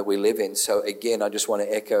time that we live in. So again, I just want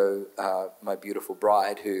to echo my beautiful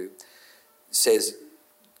bride who says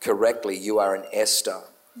correctly, you are an Esther.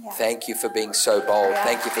 Yeah. Thank you for being so bold. Yeah.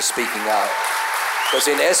 Thank you for speaking up. Because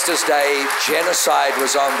in Esther's day, genocide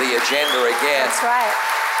was on the agenda again. That's right.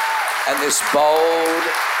 And this bold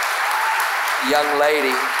young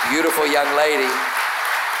lady, beautiful young lady,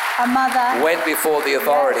 a mother, went before the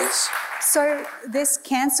authorities. Yes. So this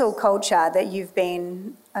cancel culture that you've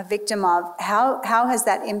been a victim of, how has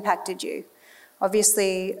that impacted you?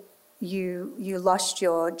 Obviously, you lost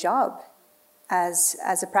your job as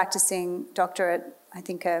a practicing doctor at, I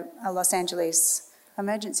think, a Los Angeles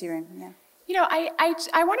emergency room. Yeah. You know,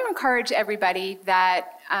 I want to encourage everybody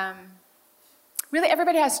that really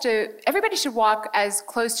everybody should walk as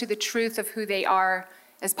close to the truth of who they are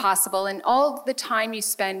as possible. And all the time you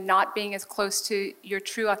spend not being as close to your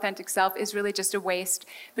true authentic self is really just a waste,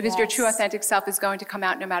 because your true authentic self is going to come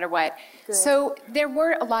out no matter what. Good. So there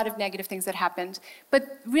were a lot of negative things that happened,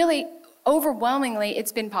 but really overwhelmingly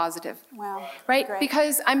it's been positive. Wow. Right? Great.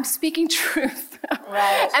 Because I'm speaking truth.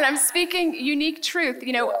 Right. And I'm speaking unique truth.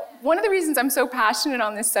 You know, one of the reasons I'm so passionate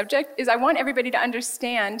on this subject is I want everybody to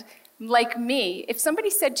understand, like me, if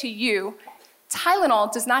somebody said to you,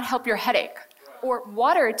 Tylenol does not help your headache, or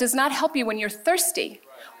water does not help you when you're thirsty,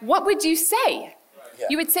 what would you say? Yeah.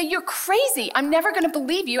 You would say, you're crazy. I'm never going to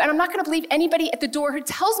believe you, and I'm not going to believe anybody at the door who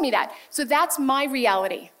tells me that. So that's my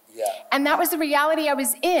reality. Yeah. And that was the reality I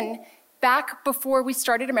was in back before we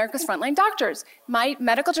started America's Frontline Doctors. My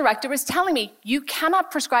medical director was telling me, you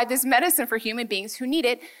cannot prescribe this medicine for human beings who need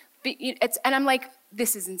it. And I'm like,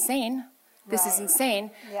 this is insane. This is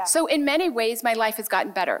insane. Yeah. So in many ways, my life has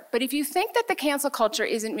gotten better. But if you think that the cancel culture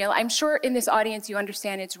isn't real, I'm sure in this audience you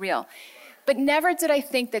understand it's real. But never did I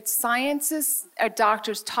think that scientists or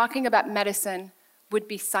doctors talking about medicine would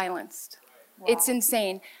be silenced. Wow. It's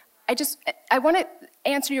insane. I want to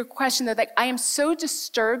answer your question, though. Like, I am so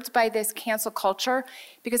disturbed by this cancel culture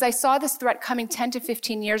because I saw this threat coming 10 to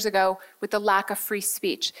 15 years ago with the lack of free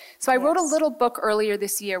speech. So I wrote a little book earlier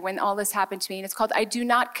this year when all this happened to me, and it's called I Do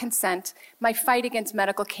Not Consent, My Fight Against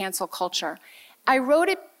Medical Cancel Culture. I wrote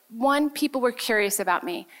it, one, people were curious about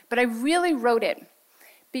me, but I really wrote it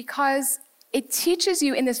because it teaches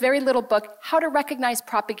you in this very little book how to recognize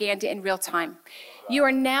propaganda in real time. You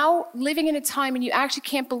are now living in a time when you actually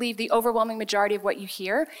can't believe the overwhelming majority of what you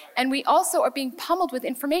hear. And we also are being pummeled with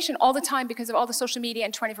information all the time because of all the social media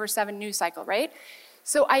and 24/7 news cycle, right?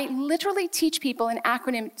 So I literally teach people an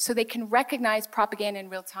acronym so they can recognize propaganda in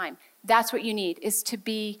real time. That's what you need, is to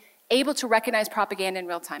be able to recognize propaganda in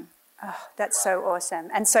real time. Oh, that's so awesome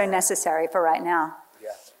and so necessary for right now.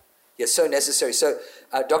 Yeah, so necessary. So,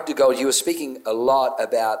 Dr. Gold, you were speaking a lot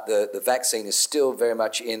about the vaccine is still very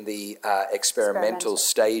much in the experimental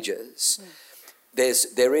stages.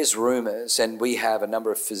 There is rumors, and we have a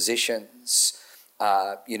number of physicians,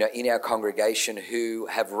 in our congregation who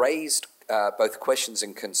have raised both questions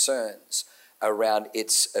and concerns around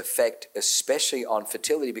its effect, especially on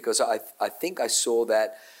fertility, because I think I saw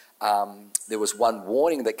that there was one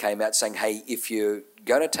warning that came out saying, hey, if you're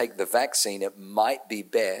going to take the vaccine, it might be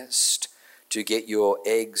best to get your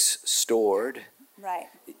eggs stored. Right.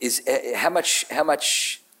 How much?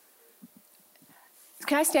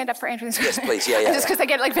 Can I stand up for answering this question? Yes, please. Yeah. Just because I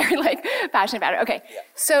get very passionate about it. Okay. Yeah.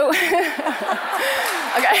 So,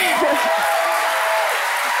 okay.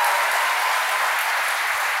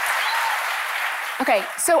 Okay,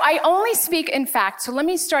 so I only speak in fact, so let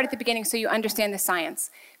me start at the beginning so you understand the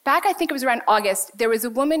science. Back, I think it was around August, there was a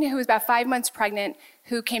woman who was about 5 months pregnant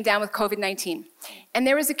who came down with COVID-19. And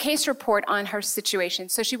there was a case report on her situation.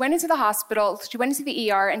 So she went into the hospital, she went into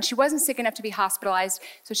the ER, and she wasn't sick enough to be hospitalized,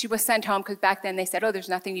 so she was sent home because back then they said, oh, there's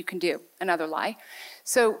nothing you can do. Another lie.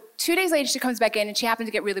 So 2 days later, she comes back in, and she happened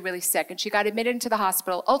to get really, really sick, and she got admitted into the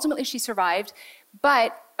hospital. Ultimately, she survived,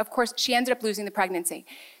 but of course, she ended up losing the pregnancy.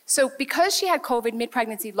 So because she had COVID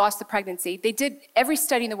mid-pregnancy, lost the pregnancy, they did every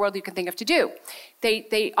study in the world you can think of to do.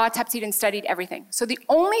 They autopsied and studied everything. So the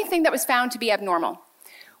only thing that was found to be abnormal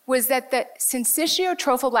was that the syncytial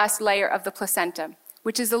trophoblast layer of the placenta,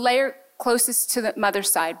 which is the layer closest to the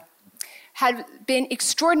mother's side, had been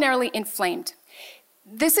extraordinarily inflamed.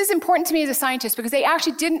 This is important to me as a scientist because they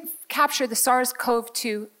actually didn't capture the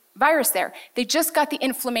SARS-CoV-2 virus there. They just got the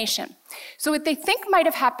inflammation. So what they think might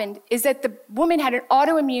have happened is that the woman had an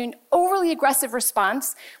autoimmune, overly aggressive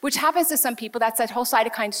response, which happens to some people. That's that whole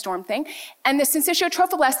cytokine storm thing. And the syncytial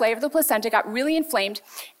trophoblast layer of the placenta got really inflamed,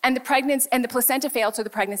 and the placenta failed, so the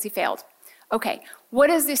pregnancy failed. Okay, what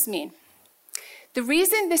does this mean? The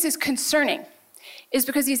reason this is concerning is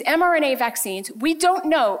because these mRNA vaccines, we don't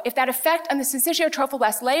know if that effect on the syncytial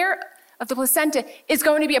trophoblast layer of the placenta is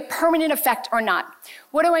going to be a permanent effect or not.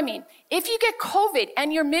 What do I mean? If you get COVID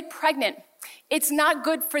and you're mid-pregnant, it's not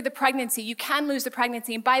good for the pregnancy. You can lose the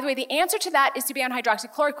pregnancy. And by the way, the answer to that is to be on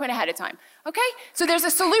hydroxychloroquine ahead of time. Okay? So there's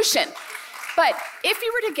a solution. But if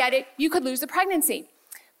you were to get it, you could lose the pregnancy.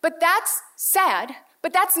 But that's sad,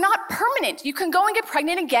 but that's not permanent. You can go and get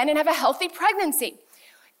pregnant again and have a healthy pregnancy.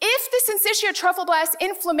 If the syncytial trophoblast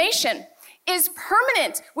inflammation is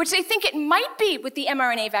permanent, which they think it might be with the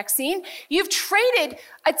mRNA vaccine, you've traded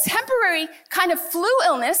a temporary kind of flu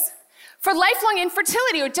illness for lifelong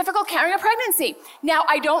infertility or difficult carrying a pregnancy. Now,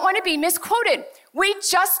 I don't want to be misquoted. We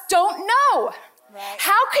just don't know. Right.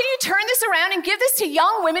 How can you turn this around and give this to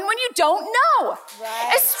young women when you don't know?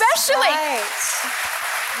 Right. Especially. Right.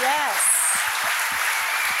 Yes.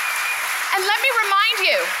 And let me remind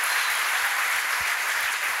you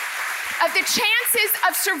of the chances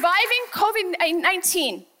of surviving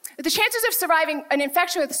COVID-19, the chances of surviving an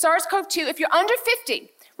infection with SARS-CoV-2 if you're under 50,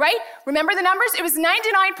 right? Remember the numbers? It was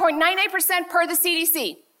 99.98% per the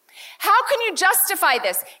CDC. How can you justify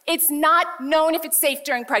this? It's not known if it's safe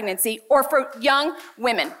during pregnancy or for young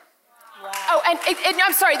women. Wow. Oh, and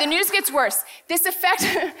I'm sorry, the news gets worse. This effect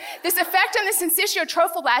on the syncytial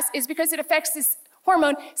trophoblast is because it affects this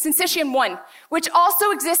hormone, syncytin-1, which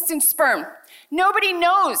also exists in sperm. Nobody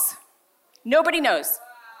knows. Nobody knows.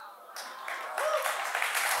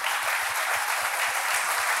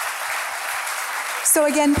 So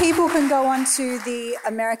again, people can go onto the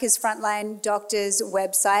America's Frontline Doctors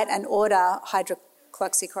website and order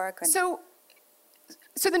hydroxychloroquine.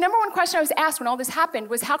 So the number one question I was asked when all this happened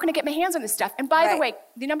was, how can I get my hands on this stuff? And by the way,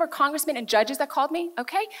 the number of congressmen and judges that called me,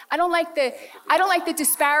 okay? I don't like the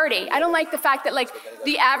disparity. I don't like the fact that like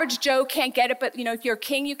the average Joe can't get it, but you know, if you're a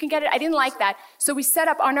king, you can get it. I didn't like that. So we set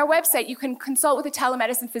up on our website, you can consult with a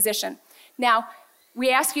telemedicine physician. Now,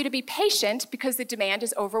 we ask you to be patient because the demand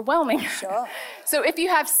is overwhelming. Sure. So if you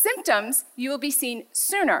have symptoms, you will be seen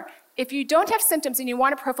sooner. If you don't have symptoms and you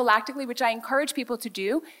want it prophylactically, which I encourage people to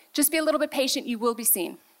do, just be a little bit patient, you will be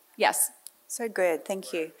seen. Yes. So good,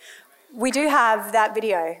 thank you. We do have that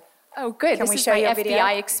video. Oh, good. Can this we is show my your FBI video?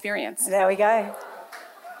 experience. There we go.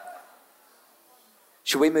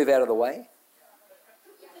 Should we move out of the way?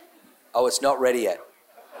 Oh, it's not ready yet.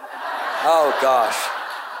 Oh, gosh.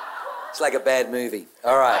 It's like a bad movie.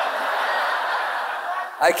 All right.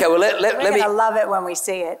 Okay, well, let me... We're going to love it when we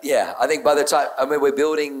see it. Yeah, I think by the time... I mean, we're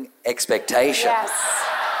building expectation. Yes.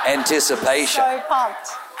 Anticipation. So pumped.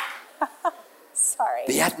 Sorry.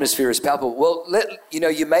 The atmosphere is palpable. Well,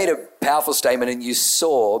 you made a powerful statement, and you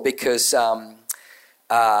saw because you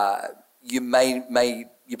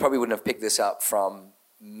probably wouldn't have picked this up from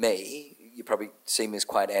me. You probably see me as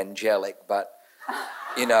quite angelic, but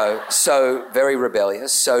so very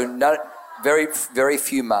rebellious. So very, very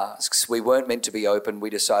few masks. We weren't meant to be open. We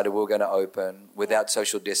decided we were going to open without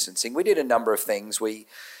social distancing. We did a number of things. We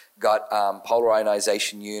got polar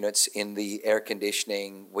ionization units in the air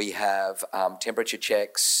conditioning. We have temperature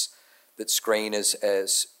checks that screen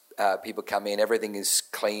as people come in. Everything is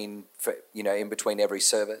clean for, in between every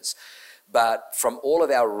service. But from all of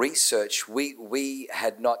our research, we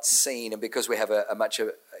had not seen, and because we have a much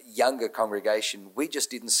younger congregation, we just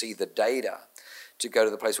didn't see the data to go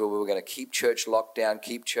to the place where we were going to keep church locked down,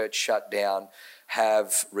 keep church shut down,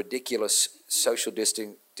 have ridiculous social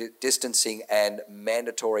distancing and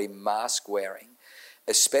mandatory mask wearing,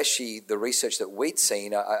 especially the research that we'd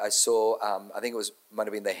seen. I saw, I think it might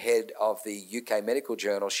have been the head of the UK Medical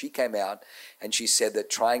Journal. She came out and she said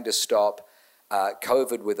that trying to stop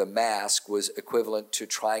COVID with a mask was equivalent to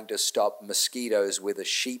trying to stop mosquitoes with a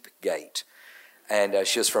sheep gate. And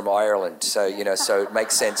she was from Ireland, so it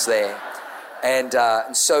makes sense there. And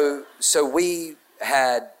so we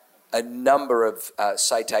had a number of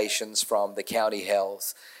citations from the county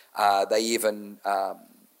health. They even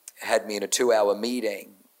had me in a 2-hour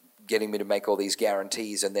meeting, getting me to make all these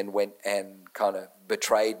guarantees, and then went and kind of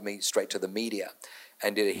betrayed me straight to the media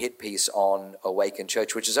and did a hit piece on Awaken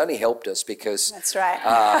Church, which has only helped us because... That's right.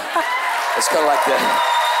 It's kind of like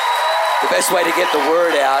the best way to get the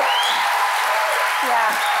word out.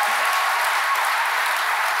 Yeah.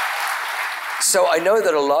 So I know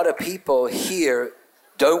that a lot of people here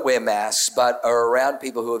don't wear masks, but are around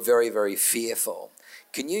people who are very, very fearful.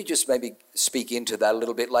 Can you just maybe speak into that a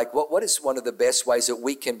little bit? Like, what is one of the best ways that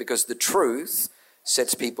we can, because the truth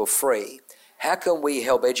sets people free, how can we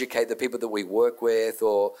help educate the people that we work with,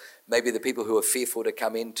 or maybe the people who are fearful to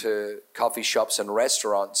come into coffee shops and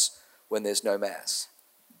restaurants when there's no mask?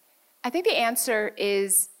 I think the answer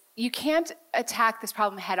is you can't attack this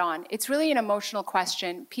problem head on. It's really an emotional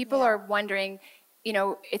question. People are wondering,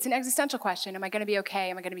 it's an existential question. Am I going to be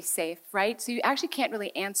okay? Am I going to be safe, right? So you actually can't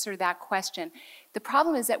really answer that question. The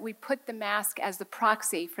problem is that we put the mask as the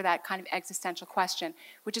proxy for that kind of existential question,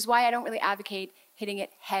 which is why I don't really advocate hitting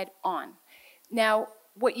it head on. Now,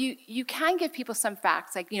 what you can give people some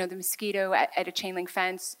facts, like, the mosquito at a chain link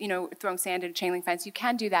fence, throwing sand at a chain link fence, you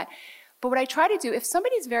can do that. But what I try to do, if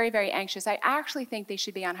somebody's very, very anxious, I actually think they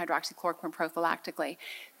should be on hydroxychloroquine prophylactically.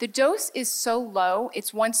 The dose is so low,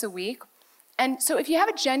 it's once a week. And so if you have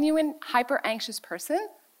a genuine hyper-anxious person,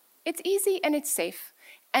 it's easy and it's safe.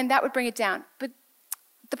 And that would bring it down. But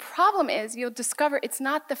the problem is you'll discover it's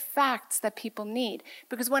not the facts that people need.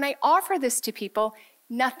 Because when I offer this to people,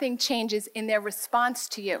 nothing changes in their response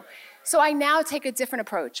to you. So I now take a different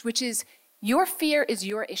approach, which is your fear is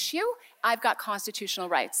your issue. I've got constitutional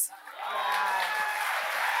rights.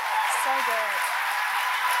 So good.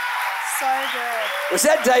 So good. Was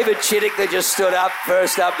that David Chittick that just stood up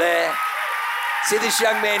first up there? See this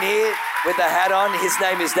young man here with the hat on? His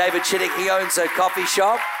name is David Chittick. He owns a coffee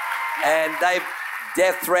shop, and they've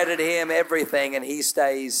death threatened him, everything, and he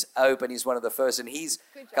stays open. He's one of the first, and he's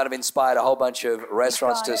kind of inspired a whole bunch of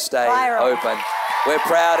restaurants to stay open. We're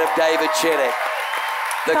proud of David Chittick.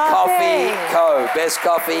 The Coffee Co. Best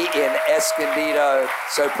coffee in Escondido.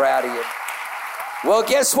 So proud of you. Well,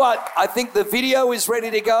 guess what? I think the video is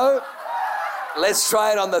ready to go. Let's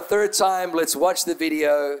try it on the third time. Let's watch the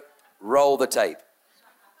video. Roll the tape.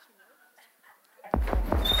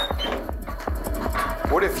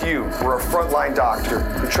 What if you were a frontline doctor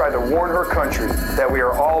who tried to warn her country that we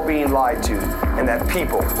are all being lied to and that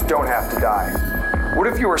people don't have to die? What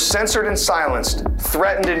if you were censored and silenced,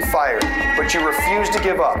 threatened and fired, but you refused to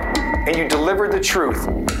give up and you delivered the truth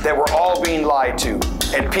that we're all being lied to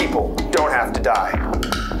and people don't have to die?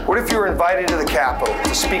 What if you were invited to the Capitol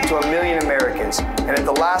to speak to 1 million Americans and at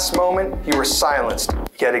the last moment you were silenced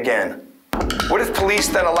yet again? What if police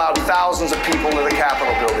then allowed thousands of people into the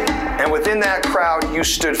Capitol building and within that crowd you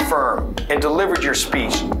stood firm and delivered your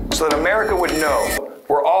speech so that America would know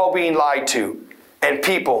we're all being lied to and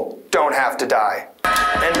people don't have to die?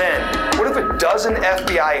 And then, what if a dozen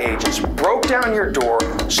FBI agents broke down your door,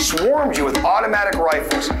 swarmed you with automatic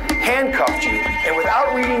rifles, handcuffed you, and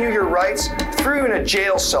without reading you your rights, threw you in a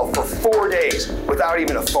jail cell for 4 days without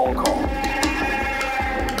even a phone call?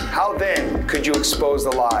 How then could you expose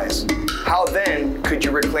the lies? How then could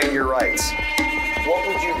you reclaim your rights? What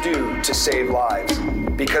would you do to save lives?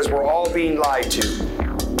 Because we're all being lied to,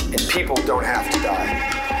 and people don't have to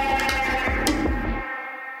die.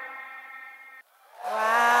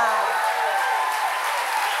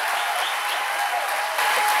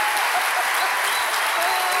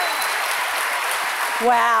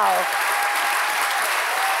 Wow.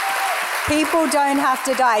 People don't have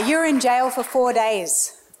to die. You're in jail for 4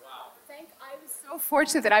 days. I was so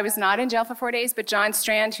fortunate that I was not in jail for 4 days, but John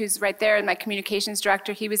Strand, who's right there, my communications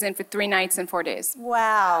director, he was in for 3 nights and 4 days.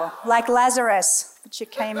 Wow. Like Lazarus, but you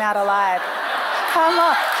came out alive. Come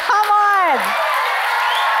on. Come on.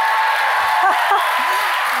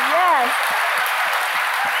 Yes.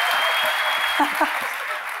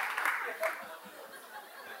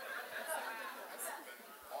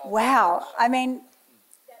 Wow. I mean,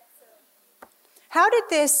 how did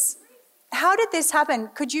this happen?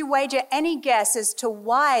 Could you wager any guess as to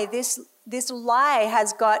why this lie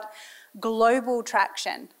has got global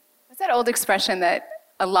traction? What's that old expression that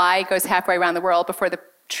a lie goes halfway around the world before the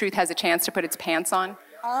truth has a chance to put its pants on?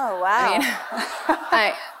 Oh, wow.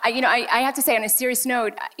 I have to say, on a serious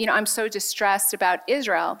note, I'm so distressed about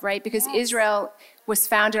Israel, right? Because Israel was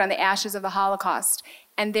founded on the ashes of the Holocaust.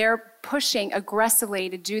 And they're pushing aggressively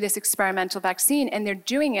to do this experimental vaccine, and they're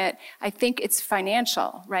doing it, I think it's financial,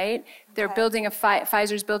 right? They're building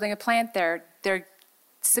Pfizer's building a plant there. They're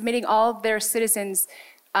submitting all their citizens'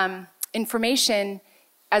 information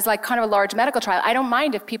as like kind of a large medical trial. I don't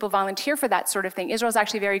mind if people volunteer for that sort of thing. Israel's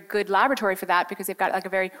actually a very good laboratory for that because they've got like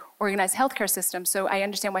a very organized healthcare system. So I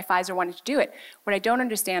understand why Pfizer wanted to do it. What I don't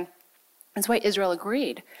understand is why Israel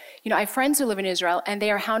agreed. You know, I have friends who live in Israel and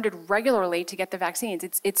they are hounded regularly to get the vaccines.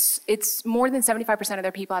 It's more than 75% of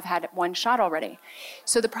their people have had one shot already.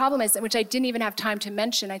 So the problem is, which I didn't even have time to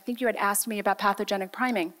mention, I think you had asked me about pathogenic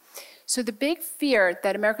priming. So the big fear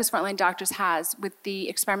that America's Frontline Doctors has with the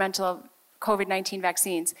experimental COVID-19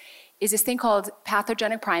 vaccines is this thing called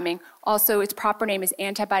pathogenic priming. Also, its proper name is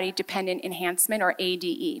antibody-dependent enhancement, or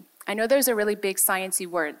ADE. I know those are really big sciencey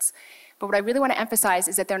words, but what I really want to emphasize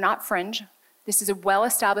is that they're not fringe. This is a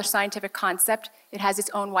well-established scientific concept. It has its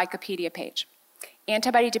own Wikipedia page.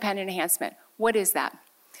 Antibody-dependent enhancement, what is that?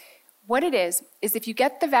 What it is if you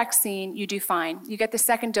get the vaccine, you do fine. You get the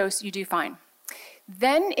second dose, you do fine.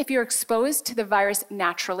 Then if you're exposed to the virus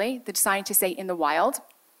naturally, the scientists say in the wild,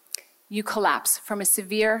 you collapse from a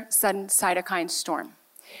severe, sudden cytokine storm.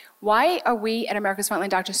 Why are we at America's Frontline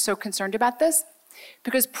Doctors so concerned about this?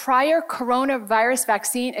 Because prior coronavirus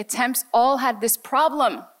vaccine attempts all had this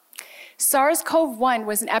problem. SARS-CoV-1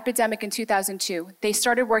 was an epidemic in 2002. They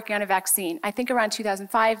started working on a vaccine. I think around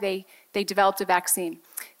 2005, they developed a vaccine.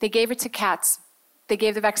 They gave it to cats. They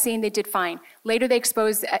gave the vaccine, they did fine. Later they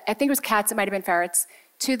exposed, I think it was cats, it might have been ferrets,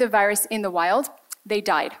 to the virus in the wild. They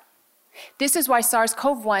died. This is why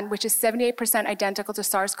SARS-CoV-1, which is 78% identical to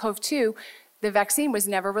SARS-CoV-2, the vaccine was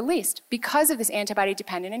never released because of this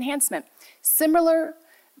antibody-dependent enhancement. Similar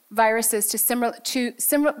viruses similar to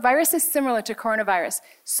coronavirus,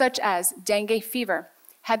 such as dengue fever,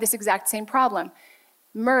 had this exact same problem.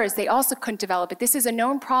 MERS, they also couldn't develop it. This is a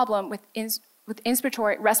known problem with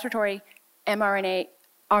respiratory RNA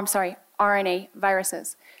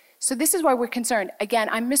viruses. So this is why we're concerned. Again,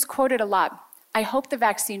 I'm misquoted a lot. I hope the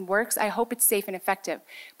vaccine works. I hope it's safe and effective.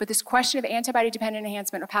 But this question of antibody-dependent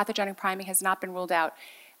enhancement or pathogenic priming has not been ruled out.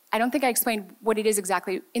 I don't think I explained what it is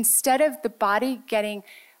exactly. Instead of the body getting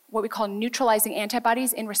what we call neutralizing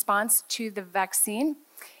antibodies in response to the vaccine,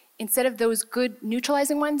 instead of those good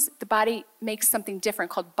neutralizing ones, the body makes something different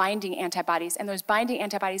called binding antibodies. And those binding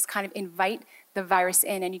antibodies kind of invite the virus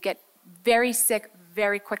in, and you get very sick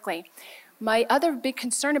very quickly. My other big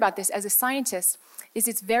concern about this as a scientist is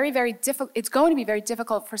it's going to be very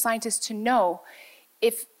difficult for scientists to know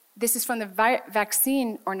if this is from the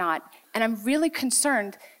vaccine or not. And I'm really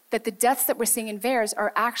concerned that the deaths that we're seeing in VAERS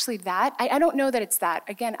are actually that. I don't know that it's that.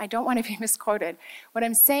 Again, I don't want to be misquoted. What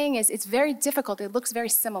I'm saying is it's very difficult. It looks very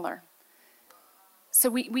similar.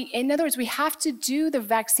 So in other words, we have to do the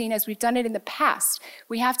vaccine as we've done it in the past.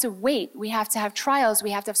 We have to wait. We have to have trials.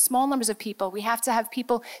 We have to have small numbers of people. We have to have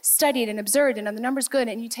people studied and observed, and the numbers good.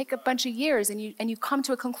 And you take a bunch of years, and you come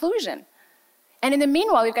to a conclusion. And in the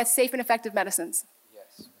meanwhile, we've got safe and effective medicines.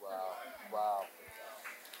 Yes. Wow.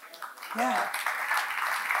 Yeah.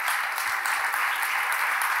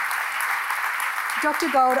 Dr.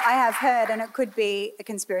 Gold, I have heard, and it could be a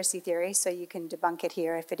conspiracy theory, so you can debunk it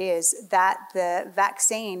here if it is, that the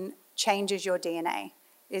vaccine changes your DNA.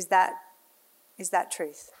 Is that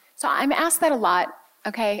truth? So I'm asked that a lot,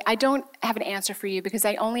 okay? I don't have an answer for you because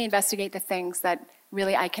I only investigate the things that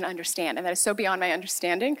really I can understand, and that is so beyond my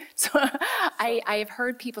understanding. So I have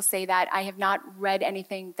heard people say that. I have not read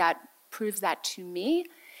anything that proves that to me,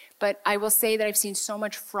 but I will say that I've seen so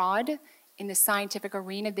much fraud in the scientific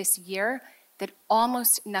arena this year that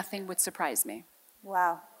almost nothing would surprise me.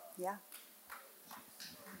 Wow, yeah.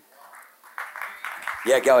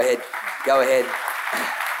 Yeah, go ahead.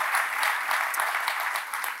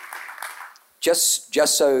 Just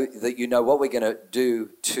so that you know, what we're going to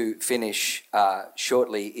do to finish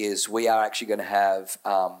shortly is we are actually going to have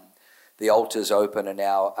the altars open and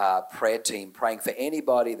our prayer team praying for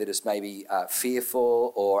anybody that is maybe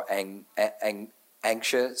fearful or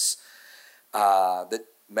anxious, that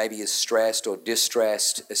maybe is stressed or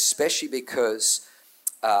distressed, especially because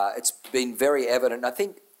it's been very evident. I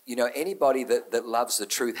think, anybody that loves the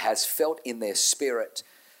truth has felt in their spirit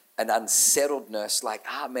an unsettledness, like,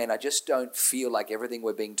 man, I just don't feel like everything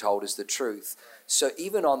we're being told is the truth. So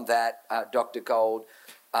even on that, Dr. Gold,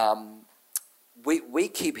 we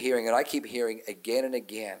keep hearing, and I keep hearing again and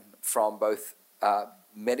again from both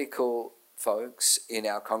medical folks in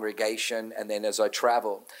our congregation and then as I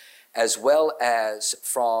travel, as well as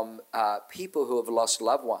from people who have lost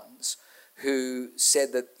loved ones who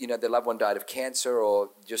said that, their loved one died of cancer or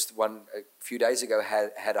just a few days ago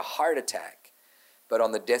had a heart attack. but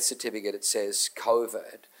on the death certificate it says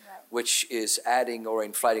COVID, which is adding or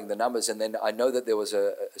inflating the numbers. And then I know that there was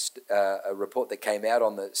a report that came out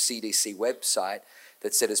on the CDC website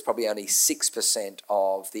that said it's probably only 6%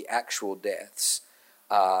 of the actual deaths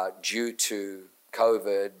due to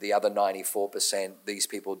COVID. The other 94%, these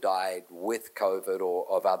people died with COVID or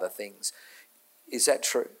of other things. Is that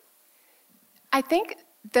true? I think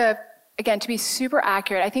again, to be super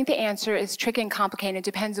accurate, I think the answer is tricky and complicated. It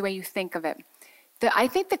depends the way you think of it. I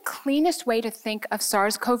think the cleanest way to think of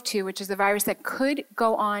SARS-CoV-2, which is the virus that could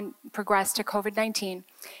progress to COVID-19,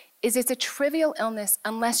 is it's a trivial illness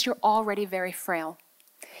unless you're already very frail.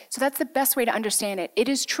 So that's the best way to understand it. It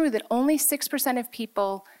is true that only 6%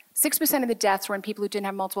 of the deaths were in people who didn't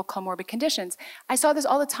have multiple comorbid conditions. I saw this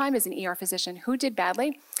all the time as an ER physician. Who did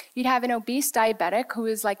badly? You'd have an obese diabetic who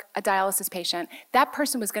is like a dialysis patient. That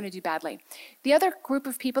person was going to do badly. The other group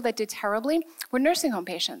of people that did terribly were nursing home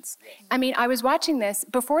patients. I mean, I was watching this,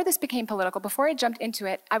 before this became political, before I jumped into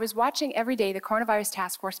it, I was watching every day the coronavirus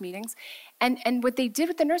task force meetings, and what they did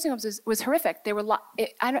with the nursing homes was horrific. They were,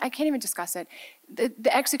 I can't even discuss it.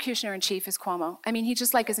 The executioner in chief is Cuomo. I mean, he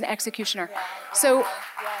just like is an executioner. So,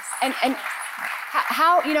 and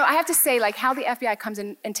how, you know, I have to say, like, how the FBI comes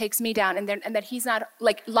in and takes me down, and that he's not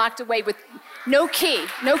like locked away with no key.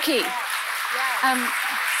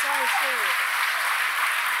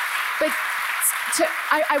 But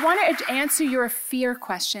I want to answer your fear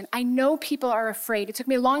question. I know people are afraid. It took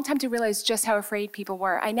me a long time to realize just how afraid people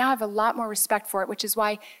were. I now have a lot more respect for it, which is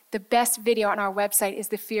why the best video on our website is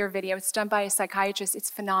the fear video. It's done by a psychiatrist. It's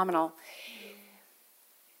phenomenal.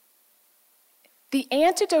 The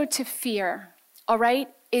antidote to fear, all right,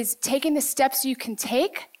 is taking the steps you can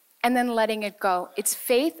take and then letting it go. It's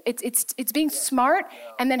faith, it's being smart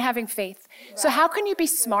and then having faith. So how can you be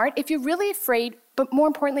smart if you're really afraid, but more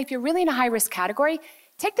importantly, if you're really in a high-risk category,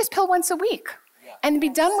 take this pill once a week and be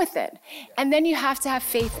done with it. And then you have to have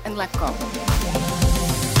faith and let go.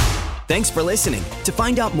 Thanks for listening. To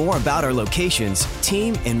find out more about our locations,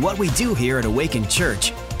 team, and what we do here at Awaken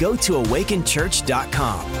Church, go to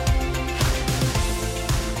awakenchurch.com.